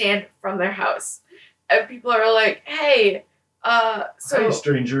lemonade stand from their house, and people are like, "Hey, Hi, so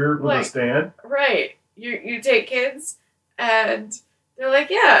stranger with a like- stand. right, you take kids," and they're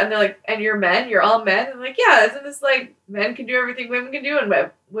like, "Yeah," and they're like, "And you're men, you're all men," and like, "Yeah, isn't this like men can do everything women can do, and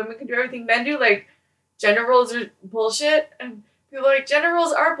women can do everything men do? Like, gender roles are bullshit." And people are like, "Gender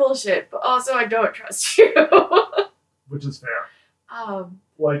roles are bullshit, but also I don't trust you." Which is fair.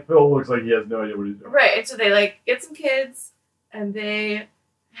 Like, Phil looks like he has no idea what he's doing. right, and so they like get some kids, and they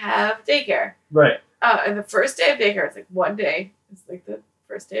have daycare. Right. And the first day of daycare, it's like one day. It's like the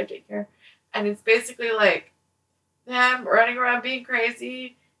first day of daycare, and it's basically like them running around being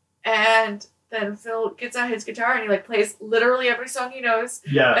crazy, and then Phil gets out his guitar and he like plays literally every song he knows,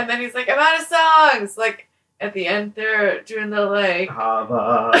 Yeah. and then he's like, "I'm out of songs." Like at the end, they're doing the like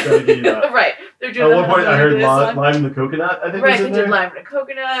Gotta give you that. right. They're At doing one point, I heard song. Lime in the Coconut, I think Right, was they in did there. Lime and a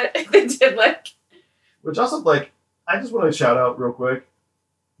Coconut. They did like Which also, like, I just want to shout out real quick.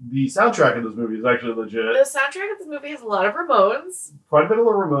 The soundtrack of this movie is actually legit. the soundtrack of this movie has a lot of Ramones. Quite a bit of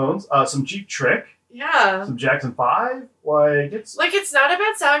the Ramones. Some Cheap Trick. Yeah. Some Jackson 5. Like, it's... Like, it's not a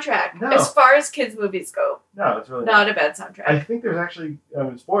bad soundtrack. No. As far as kids' movies go. No, it's really Not a bad soundtrack. I think there's actually,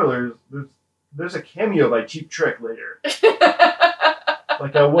 spoilers, there's there's a cameo by Cheap Trick later.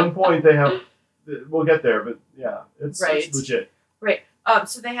 Like at one point they have, we'll get there, but yeah, it's legit. Right.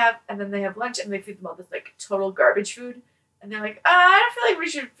 So they have lunch and they feed them all this like total garbage food. And they're like, I don't feel like we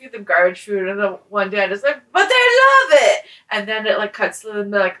should feed them garbage food. And the one dad is like, but they love it. And then it like cuts to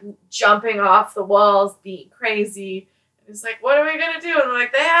them, they're like jumping off the walls, being crazy. And it's like, what are we gonna do? And they're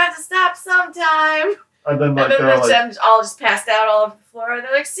like, they have to stop sometime. And then the all just passed out all over the floor. And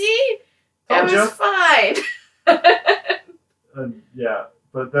they're like, see, it was fine. Yeah,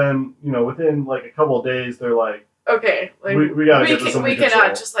 but then within like a couple of days, they're like, okay, like we gotta get this under we control.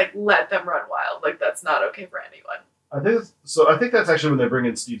 cannot just like let them run wild. Like that's not okay for anyone. I think that's actually when they bring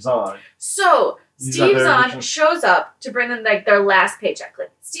in Steve Zahn. So Steve Zahn shows up to bring them like their last paycheck.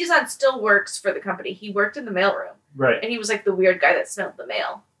 Like Steve Zahn still works for the company. He worked in the mailroom, right? And he was like the weird guy that smelled the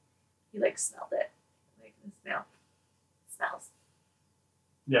mail. He like smelled it, like this mail smells.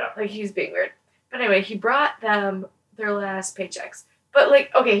 Yeah, like he's being weird. But anyway, he brought them their last paychecks. But like,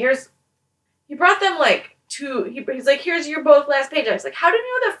 okay, he brought them like he's like, here's your both last paychecks. Like, how did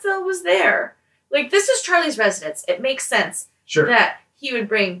you know that Phil was there? Like, this is Charlie's residence. It makes sense that he would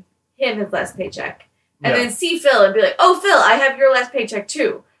bring him his last paycheck. And then see Phil and be like, oh, Phil, I have your last paycheck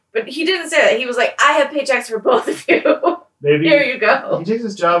too. But he didn't say that. He was like, I have paychecks for both of you. Maybe here you go. He takes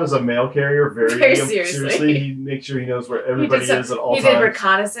his job as a mail carrier very seriously. He makes sure he knows where everybody is at all times. He did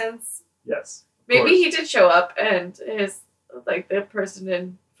reconnaissance. Yes. Maybe he did show up and the person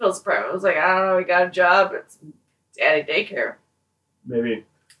in Phil's apartment was like, I don't know, he got a job. It's daddy daycare. Maybe.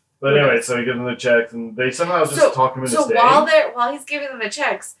 But anyway, so he gives them the checks, and they somehow just talk him into staying. So while he's giving them the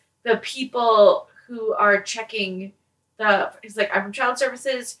checks, the people who are checking he's like, I'm from Child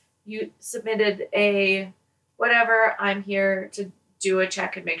Services. You submitted a whatever. I'm here to do a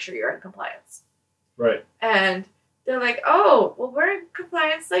check and make sure you're in compliance. Right. And they're like, oh, well, we're in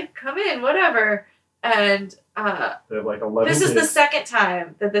compliance. Like, come in, whatever. And they have like 11 this kids. is the second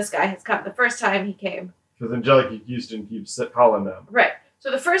time that this guy has come. The first time he came. Because Angelica Houston keeps calling them. Right. So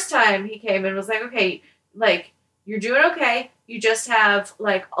the first time he came and was like, okay, like, you're doing okay. You just have,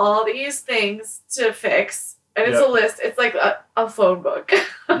 like, all these things to fix. And it's a list. It's like a phone book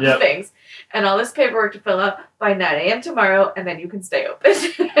of things. And all this paperwork to fill out by 9 a.m. tomorrow, and then you can stay open.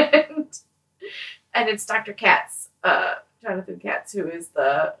 and it's Dr. Katz, Jonathan Katz, who is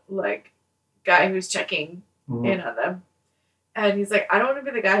the, like, guy who's checking in on them. And he's like, I don't want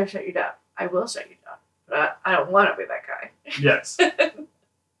to be the guy who shut you down. I will shut you down. But I don't want to be that guy. Yes.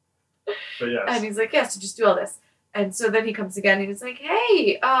 But yes. And he's like, so just do all this. And so then he comes again and he's like,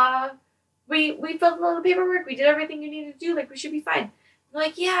 hey, we filled all the paperwork. We did everything you needed to do. Like, we should be fine. I'm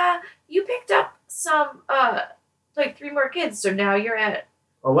like, yeah, you picked up some, like 3 more kids. So now you're at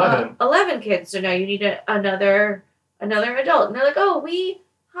 11. 11 kids. So now you need another adult. And they're like, oh, we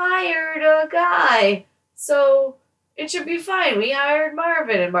hired a guy. So it should be fine. We hired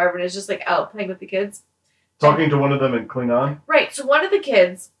Marvin. And Marvin is just like out playing with the kids. Talking to one of them in Klingon? Right. So one of the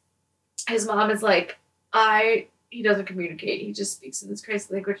kids, his mom is like, he doesn't communicate. He just speaks in this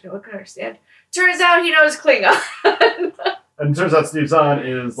crazy language no one can understand. Turns out he knows Klingon. And it turns out Steve Zahn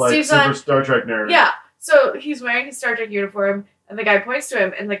is like super Star Trek nerd. Yeah. So he's wearing his Star Trek uniform and the guy points to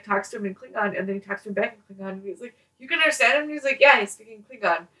him and like talks to him in Klingon and then he talks to him back in Klingon and he's like, you can understand him? And he's like, yeah, he's speaking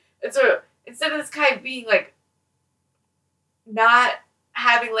Klingon. And so instead of this guy being like not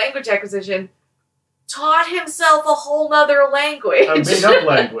having language acquisition, taught himself a whole nother language. A made-up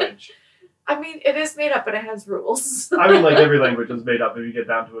language. I mean, it is made up, but it has rules. I mean, like every language is made up if you get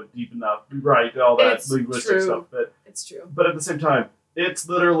down to it deep enough. Right, all that linguistic stuff. But it's true. But at the same time, it's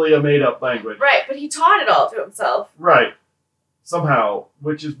literally a made-up language. Right, but he taught it all to himself. Right. Somehow,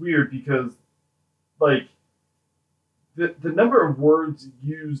 which is weird because, like, the number of words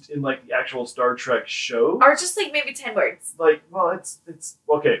used in, like, the actual Star Trek show are just, like, maybe 10 words. Like, well, it's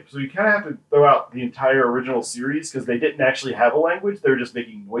okay, so you kind of have to throw out the entire original series because they didn't actually have a language. They were just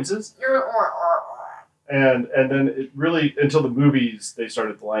making noises. And then it really, until the movies, they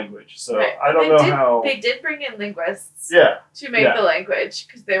started the language. So right. I don't know how... They did bring in linguists to make the language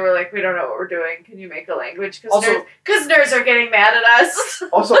because they were like, we don't know what we're doing. Can you make a language? Because nerds are getting mad at us.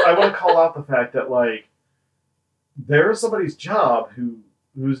 Also, I want to call out the fact that, like, there is somebody's job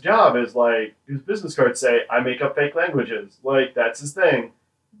whose job is, like, his business cards say, I make up fake languages. Like, that's his thing.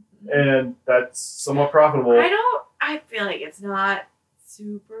 And that's somewhat profitable. I feel like it's not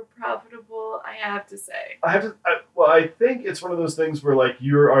super profitable, I have to say. I think it's one of those things where, like,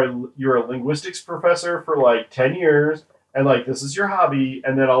 you're a linguistics professor for, like, 10 years, and, like, this is your hobby,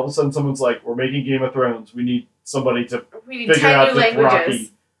 and then all of a sudden someone's like, we're making Game of Thrones. We need somebody to figure out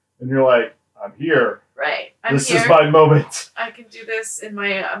Dothraki. And you're like, I'm here. Right. I'm This here. is my moment. I can do this in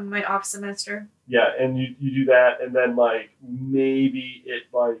my off semester. Yeah, and you do that, and then like maybe it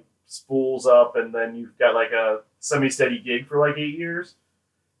like spools up, and then you've got like a semi-steady gig for like 8 years,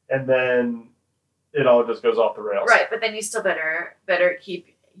 and then it all just goes off the rails. Right, but then you still better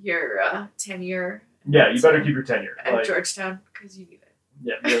keep your tenure. Yeah, you better keep your tenure. At Like, Georgetown because you need it.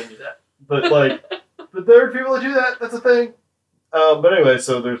 yeah, you don't need that. But like, but there are people that do that. That's a thing. But anyway,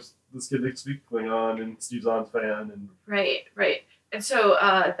 so there's this kid that speaks Klingon, and Steve Zahn's fan, and Right. And so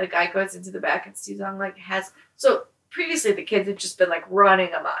the guy goes into the back, and Steve Zahn like has so previously the kids had just been like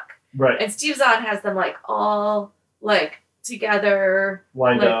running amok, right, and Steve Zahn has them like all like together,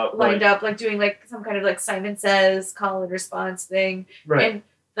 lined up, like doing like some kind of like Simon Says call and response thing, right. and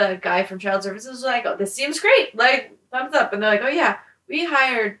the guy from Child Services was like, "Oh, this seems great!" Like thumbs up, and they're like, "Oh yeah, we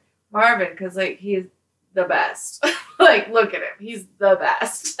hired Marvin because like he's the best. Like look at him, he's the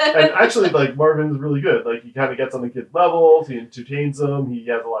best." And actually, like Marvin's really good. Like he kind of gets on the kid levels. He entertains them. He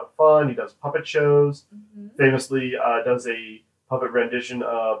has a lot of fun. He does puppet shows. Mhm. Famously, does a puppet rendition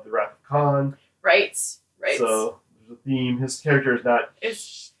of The Wrath of Khan. Right. So there's a theme. His character is not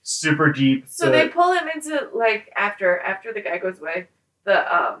It's super deep. so they pull him into like after the guy goes away,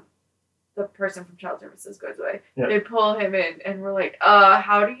 the person from Child Services goes away. Yeah. They pull him in, and we're like,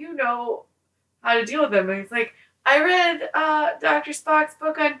 how do you know how to deal with him? And he's like, I read Dr. Spock's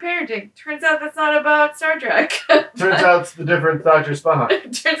book on parenting. Turns out that's not about Star Trek. Turns out it's the different Dr. Spock.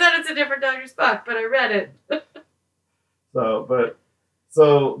 Turns out it's a different Dr. Spock, but I read it.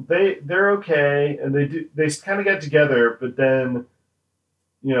 So they're okay, and they kind of get together, but then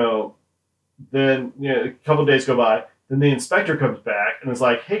a couple days go by. Then the inspector comes back and is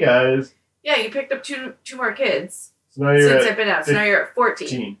like, "Hey guys, Yeah, you picked up two more kids so now you're since at I've been out. So now you're at 14.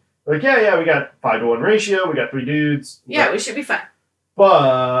 15." Like, yeah, we got 5-to-1 ratio. We got 3 dudes. Yeah, we should be fine.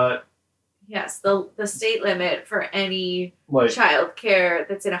 But Yes, the state limit for any like, child care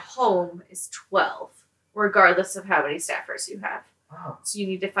that's in a home is 12, regardless of how many staffers you have. oh, So you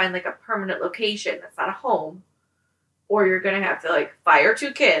need to find like a permanent location that's not a home, or you're gonna have to like fire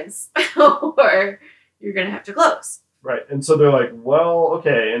 2 kids, or you're gonna have to close. right. And so they're like, well,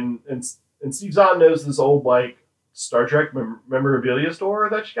 okay. And Steve Zahn knows this old like Star Trek memorabilia store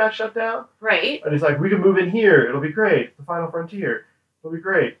that got shut down. Right? And he's like, we can move in here. It'll be great. The Final Frontier. It'll be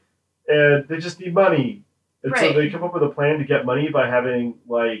great. And they just need money. And so Right. they come up with a plan to get money by having,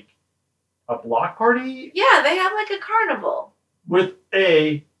 like, a block party Yeah, they have like a carnival. with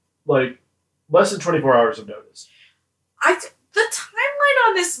less than 24 hours of notice. The timeline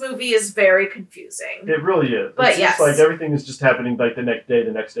on this movie is very confusing. It really is. But it's yes. just like everything is just happening, like, the next day,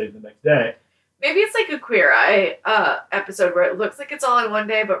 the next day, the next day. Maybe it's like a Queer Eye episode where it looks like it's all in one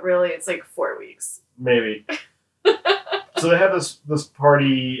day, but really it's like 4 weeks. Maybe. So they have this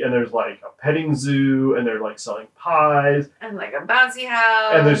party, and there's, like, a petting zoo, and they're, like, selling pies. And like a bouncy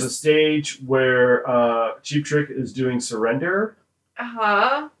house. And there's a stage where Cheap Trick is doing Surrender.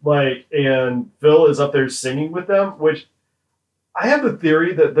 Uh-huh. Like, and Phil is up there singing with them, which I have the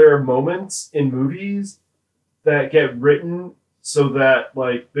theory that there are moments in movies that get written so that,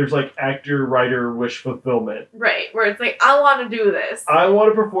 like, there's, like, actor-writer wish fulfillment. Right, where it's like, I want to do this. I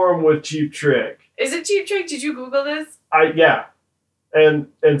want to perform with Cheap Trick. Is it Cheap Trick? Did you Google this? Yeah. And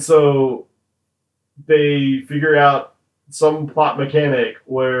so they figure out some plot mechanic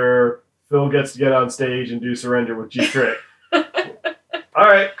where Phil gets to get on stage and do Surrender with Cheap Trick. All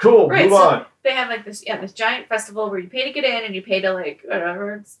right, cool. Right, Move so- on. They have like this giant festival where you pay to get in, and you pay to like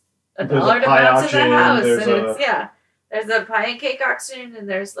whatever it's $1 There's a to pie bounce in auction, the house, there's and a- there's a pie and cake auction, and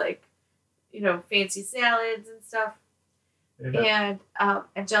there's like fancy salads and stuff. Yeah. And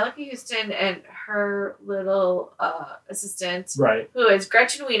Angelica Houston and her little assistant, Right. who is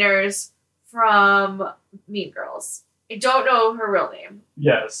Gretchen Wieners from Mean Girls. I don't know her real name.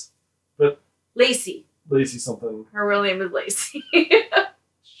 Yes. Lacey. Lacey something. Her real name is Lacey.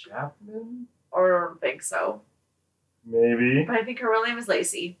 Chapman? Or I don't think so. Maybe. But I think her real name is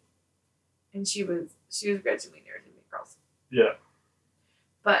Lacey. And she was Gretchen Wieners in Mean Girls. Yeah.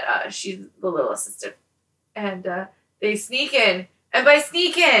 But she's the little assistant. And they sneak in. And by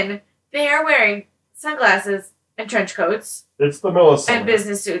sneak in, they are wearing sunglasses and trench coats It's the middle of summer. and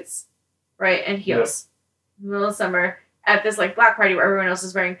business suits. Right? And heels. Middle of summer. At this like black party where everyone else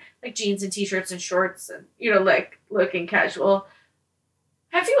is wearing like jeans and t-shirts and shorts and like looking casual.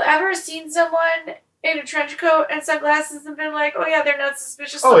 Have you ever seen someone in a trench coat and sunglasses and been like, oh yeah, they're not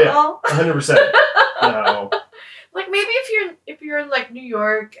suspicious Oh, at yeah. all? 100%. No. Like maybe if you're in like New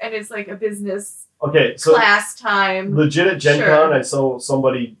York and it's like a business Okay, so class time. legit at Gen Sure. Con, I saw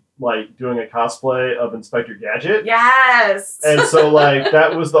somebody like doing a cosplay of Inspector Gadget. Yes. And so, like,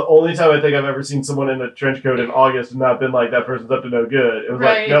 that was the only time I think I've ever seen someone in a trench coat in August and not been like, that person's up to no good. It was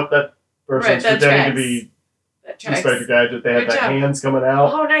Right. like, nope, that person's Right, that pretending to tracks. be That tracks. Inspector Gadget. They had Good the job. hands coming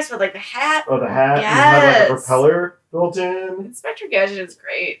out. Oh, nice with like the hat. Oh, the hat. It had like Yes. a propeller built in. Inspector Gadget is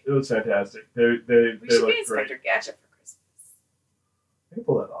great. It was fantastic. They We should be looked Inspector great. Gadget for Christmas. I can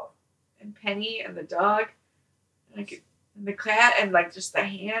pull that off. And Penny and the dog. And the cat and like just the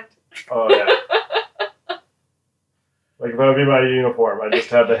hand. Oh, yeah. Like, if I would be my uniform, I just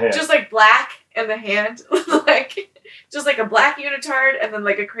have the hand. Just like black and the hand. Like just like a black unitard and then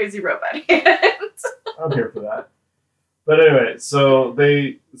like a crazy robot hand. I'm here for that. But anyway, so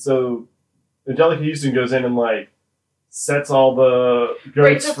Angelica Houston goes in and like sets all the goats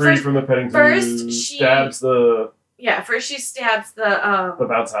Right, so free from the petting zoo. first she- Stabs the Yeah, first she stabs the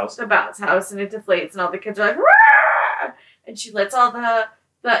bounce house. bounce house and it deflates and all the kids are like, "Rah!" And she lets all the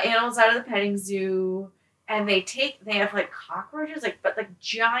animals out of the petting zoo and they have like cockroaches, but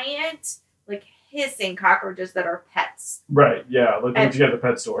giant, like hissing cockroaches that are pets. Right, yeah, like And what you get at the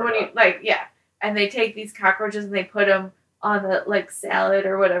pet store. When you, and they take these cockroaches and they put them on the like salad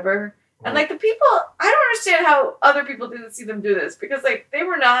or whatever. And like the people, I don't understand how other people didn't see them do this because like they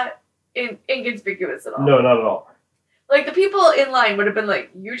were not inconspicuous at all. No, not at all. Like the people in line would have been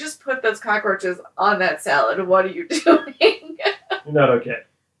like, "You just put those cockroaches on that salad. What are you doing?" You're not okay.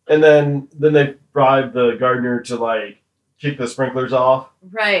 And then they bribe the gardener to like kick the sprinklers off,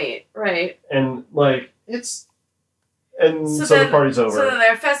 Right. and like so the then- party's over. So then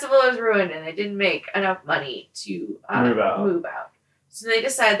their festival is ruined and they didn't make enough money to Move out. So they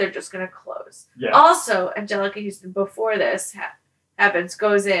decide they're just going to close. Yeah. Also, Angelica Houston, before this happens,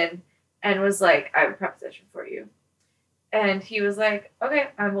 goes in and was like, "I have a proposition for you." And he was like, "Okay,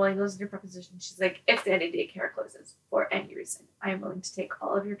 I'm willing to listen to your proposition." She's like, "If the any daycare closes for any reason, I am willing to take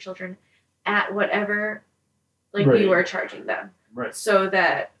all of your children at whatever Right. you are charging them. Right. So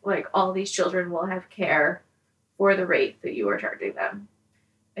that like all these children will have care for the rate that you are charging them."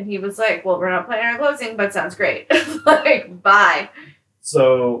 And he was like, "Well, we're not planning on closing, but sounds great." Like, bye.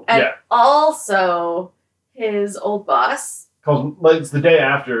 So And yeah, also his old boss, because like, it's the day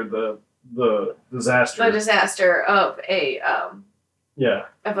after the disaster. the disaster of a Yeah.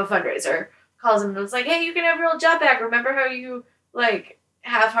 fundraiser, calls him and was like, "Hey, you can have your old job back. Remember how you like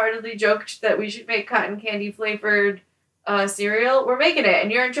half-heartedly joked that we should make cotton candy flavored cereal? We're making it,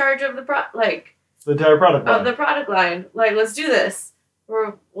 and you're in charge of the The entire product line. of the product line. Like, let's do this.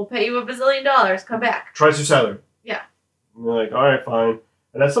 We'll pay you $1 bazillion. Come back." Twice your salary. Yeah. And they're like, all right, fine.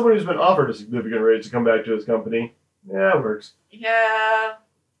 And as somebody who's been offered a significant raise to come back to his company, yeah, it works. Yeah.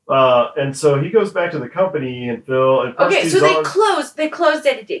 And so he goes back to the company, and Phil and Okay, so Krusty's they closed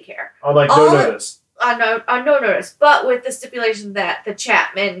Daddy Daycare. on like no all- notice. On no notice, but with the stipulation that the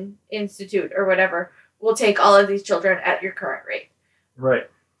Chapman Institute or whatever will take all of these children at your current rate. Right.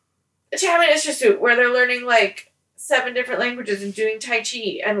 The Chapman Institute, where they're learning like 7 different languages and doing Tai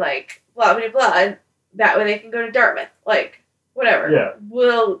Chi and like blah blah blah, and that way they can go to Dartmouth, like whatever. Yeah.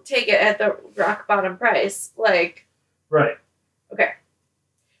 We'll take it at the rock bottom price, like. Right. Okay.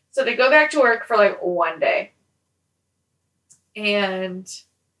 So they go back to work for like one day, and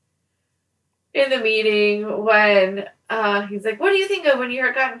in the meeting when he's like, "What do you think of when you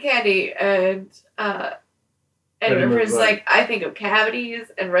heard cotton candy?" And Eddie was Prince's like- like, "I think of cavities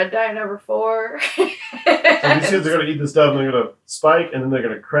and red dye number 4." So these kids are going to eat this stuff, and they're going to spike, and then they're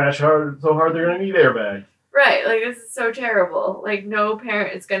going to crash so hard they're going to need airbags. Right, like this is so terrible. Like no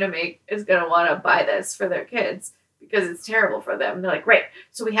parent is gonna want to buy this for their kids because it's terrible for them. And they're like, "Great,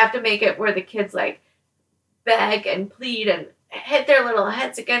 so we have to make it where the kids like beg and plead and hit their little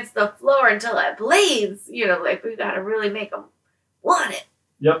heads against the floor until it bleeds. You know, like we gotta really make them want it."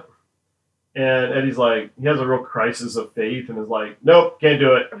 Yep. And Eddie's like, he has a real crisis of faith, and is like, nope, can't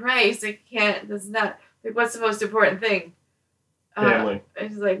do it. Right? He's like, "Can't. This is not like what's the most important thing." Family. And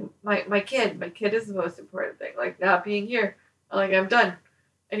he's like, my kid is the most important thing. Like not being here. Like I'm done,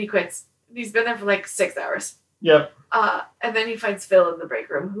 and he quits. And he's been there for like 6 hours. Yep. And then he finds Phil in the break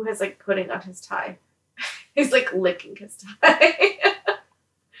room, who has like pudding on his tie. He's like licking his tie.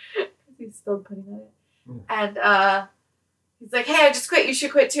 He's spilled pudding on it. And he's like, "Hey, I just quit. You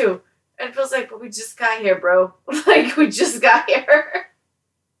should quit too." And Phil's like, "But we just got here, bro. Like we just got here."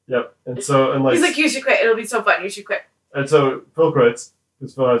 Yep. And so, and like, He's like, "You should quit. It'll be so fun. You should quit." and so Phil quits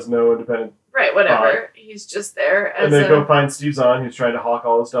because Phil has no independent. Right, whatever. He's just there. And they go find Steve Zahn, who's trying to hawk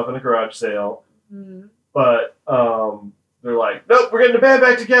all the stuff in a garage sale. Mhm. But they're like, nope, we're getting the band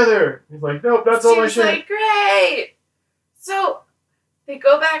back together. He's like, nope, that's all my Steve's shit. like, "Great." So they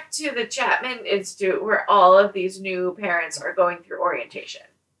go back to the Chapman Institute where all of these new parents are going through orientation.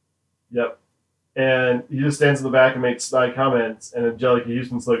 Yep. And he just stands in the back and makes snide comments, and Angelica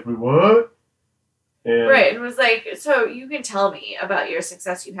Houston's like, "Wait, what?" And Right, and was like, so you can tell me about your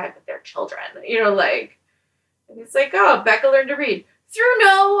success you had with their children. You know, like, and it's like, oh, Becca learned to read through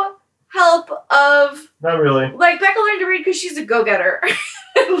no help of, not really. like, Becca learned to read because she's a go-getter.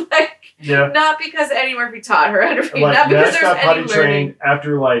 Like, Yeah. not because Eddie Murphy taught her how to read, Like, not because Max there's got any potty learning. trained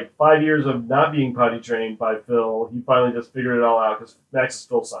after like 5 years of not being potty trained by Phil. He finally just figured it all out because Max is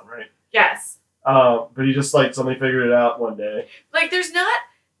Phil's son, right? Yes. But he just like suddenly figured it out one day. Like, there's not,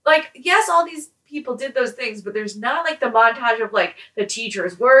 like, yes, all these people did those things, but there's not, like, the montage of, like, the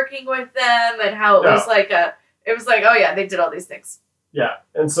teachers working with them and how it was, like, oh, yeah, they did all these things. Yeah,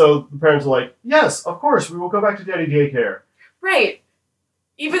 and so the parents are like, "Yes, of course, we will go back to daddy daycare." Right.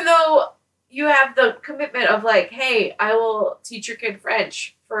 Even though you have the commitment of, like, hey, I will teach your kid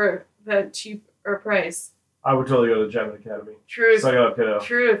French for the cheaper price. I would totally go to the Chapman Academy. Truth. Suck it up, kiddo.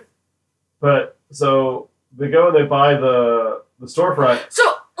 Truth. But so they go and they buy the storefront. So,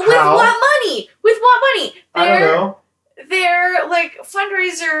 with How? what money? With what money? I don't know. Their, like,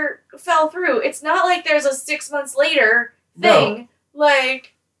 fundraiser fell through. It's not like there's a 6 months later thing.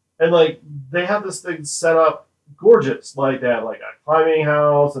 Like, And like they have this thing set up gorgeous. Like they have like a climbing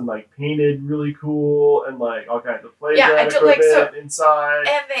house and like painted really cool and like all kinds of playground I do, like, equipment so- inside.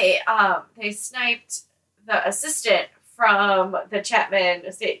 and they sniped the assistant from the Chapman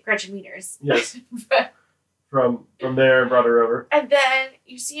estate, Gretchen Wieners. Yes. From there and brought her over. And then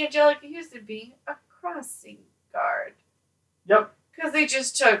you see Angelica Houston being a crossing guard. Yep. Because they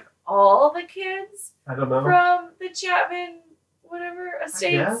just took all the kids I don't know. from the Chapman, whatever, I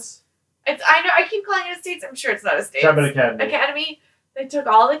estates. guess. I know, I keep calling it estates. I'm sure it's not estates. Chapman Academy. Academy. They took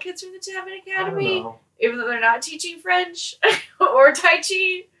all the kids from the Chapman I don't Academy, know. even though they're not teaching French or Tai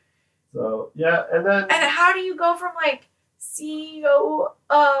Chi. So yeah, and then And how do you go from, like, CEO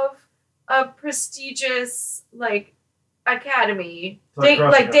of a prestigious, like, academy, To, like,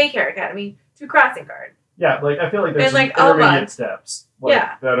 crossing guard. daycare academy, to crossing guard? yeah, like I feel like there's And, some like, oh, intermediate God. steps like,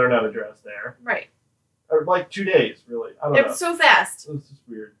 Yeah. that are not addressed there. Right. Or like 2 days, really. I don't It know. was so fast. It was just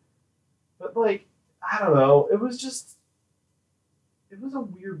weird. But like, I don't know. It was a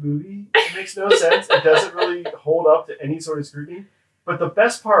weird movie. It makes no sense. It doesn't really hold up to any sort of scrutiny. But the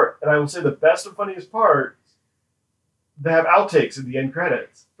best part, and I will say the best and funniest part, they have outtakes in the end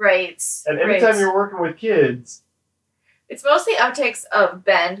credits. Right. And anytime right. you're working with kids, It's mostly outtakes of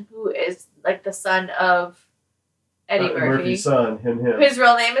Ben, who is, like, the son of Eddie Murphy. Murphy's son, him. His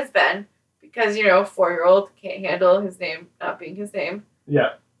real name is Ben, because, 4-year-old can't handle his name not being his name.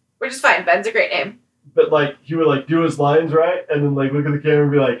 Yeah. Which is fine. Ben's a great name. But like he would like do his lines right and then like look at the camera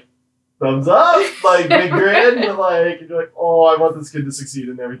and be like, thumbs up, like big grin, and like you're like, oh, I want this kid to succeed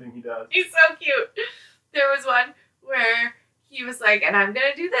in everything he does. He's so cute. There was one where he was like, and I'm going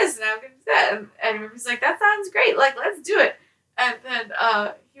to do this, and I'm going to do that. And Eddie Murphy's like, that sounds great. Like, let's do it. And then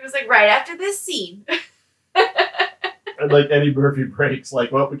he was like, right after this scene. And like Eddie Murphy breaks,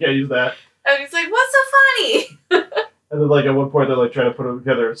 like, well, we can't use that. And he's like, what's so funny? And then like at one point they're like trying to put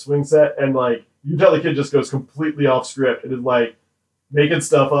together a swing set and like you tell the kid just goes completely off script and is like making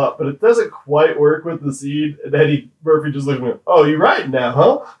stuff up, but it doesn't quite work with the scene. And Eddie Murphy just looks at me, oh, you writing now,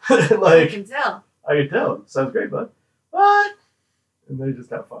 huh? And I like can tell. I can tell. Sounds great, bud. What? And they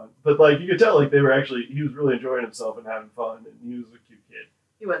just have fun. But like you could tell like he was really enjoying himself and having fun and he was a cute kid.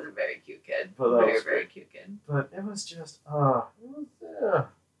 He was a very cute kid. But that Very, was very cute kid. But it was just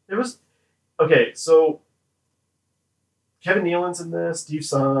it was okay, so Kevin Nealon's in this, Steve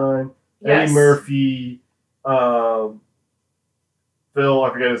Zahn, Yes. Eddie Murphy, Phil, I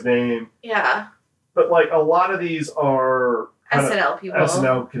forget his name. Yeah. But like a lot of these are kind of SNL people.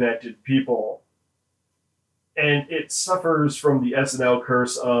 SNL connected people. And it suffers from the SNL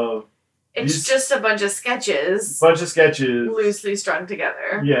curse of It's these- just a bunch of sketches bunch of sketches. loosely strung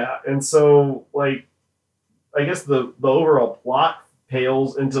together. Yeah, and so like I guess the overall plot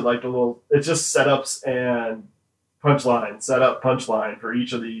pales into like the little it's just setups and punchline, setup, punchline for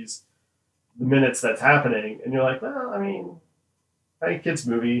each of the minutes that's happening, and you're like, well, I mean, a kid's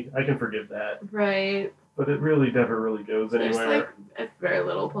movie, I can forgive that, Right. but it really never really goes There's anywhere. like a very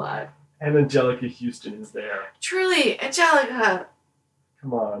little plot. And Angelica Houston is there. Truly, Angelica,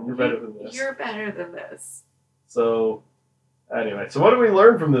 Come on, you're better than this. you're better than this. So, anyway, so what do we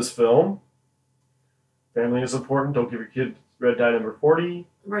learn from this film? Family is important. Don't give your kid red dye number 40.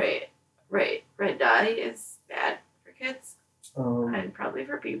 Right. Red dye is bad for kids Um, and probably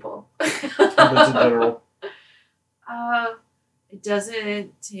for people. kids in general. It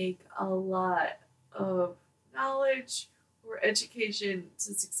doesn't take a lot of knowledge or education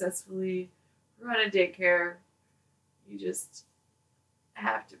to successfully run a daycare. You just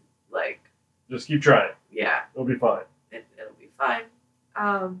have to Just keep trying. Yeah, It'll be fine. it'll be fine.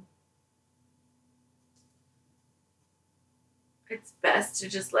 It's best to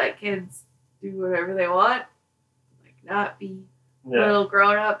just let kids do whatever they want, like not be Yeah. little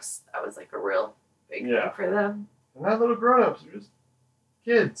grown-ups. That was like a real big Yeah. thing for them. They're not little grown-ups. They're just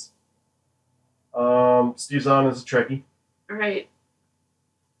kids. Steve Zahn is a Trekkie, Right.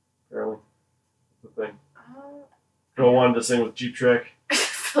 apparently. That's the thing. Uh, Phil wanted to sing with Jeep Trek.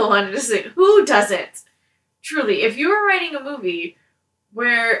 Phil wanted to say, who doesn't? Truly, if you were writing a movie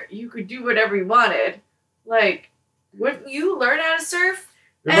where you could do whatever you wanted, like, wouldn't you learn how to surf?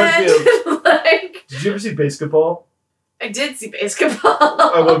 It reminds me of, like, did you ever see Basketball? I did see basketball.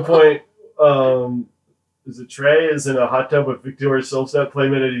 At one point, is it Trey is in a hot tub with Victoria Silvstedt,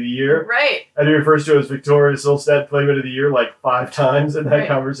 Playmate of the Year? Right. And he refers to her as Victoria Silvstedt, Playmate of the Year, like 5 times in that Right.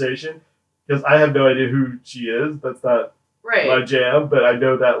 conversation. Because I have no idea who she is. That's not Right. my jam, but I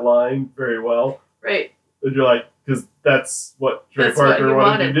know that line very well. Right. And you're like, because that's what Trey That's what Parker you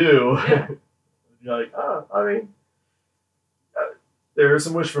wanted to do. Yeah. You're like, I mean, there is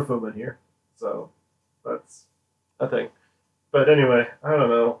some wish fulfillment here. So that's a thing. But anyway, I don't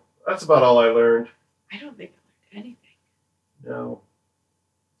know. That's about all I learned. I don't think I learned anything. No,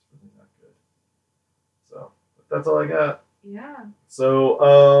 it's really not good. So but that's all I got. Yeah.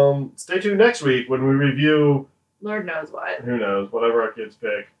 So stay tuned next week when we review, Lord knows what. who knows, whatever our kids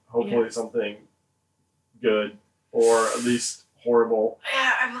pick. Hopefully Yes. something good or at least horrible.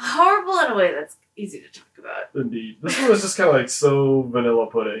 Yeah, I'm horrible in a way that's easy to talk about. Indeed. This one was just kind of like so vanilla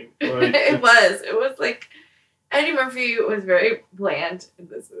pudding. Like, It was. It was like Eddie Murphy was very bland in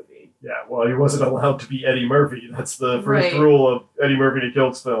this movie. Yeah, well, he wasn't allowed to be Eddie Murphy. That's the first Right. rule of Eddie Murphy to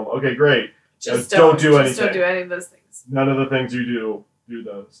Kills film. Okay, great. Just don't do Just anything. don't do any of those things. None of the things you do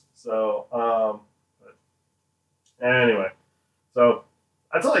those. So, but anyway. So,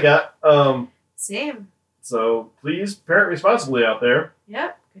 that's all I got. Same. So, please parent responsibly out there.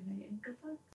 Yep.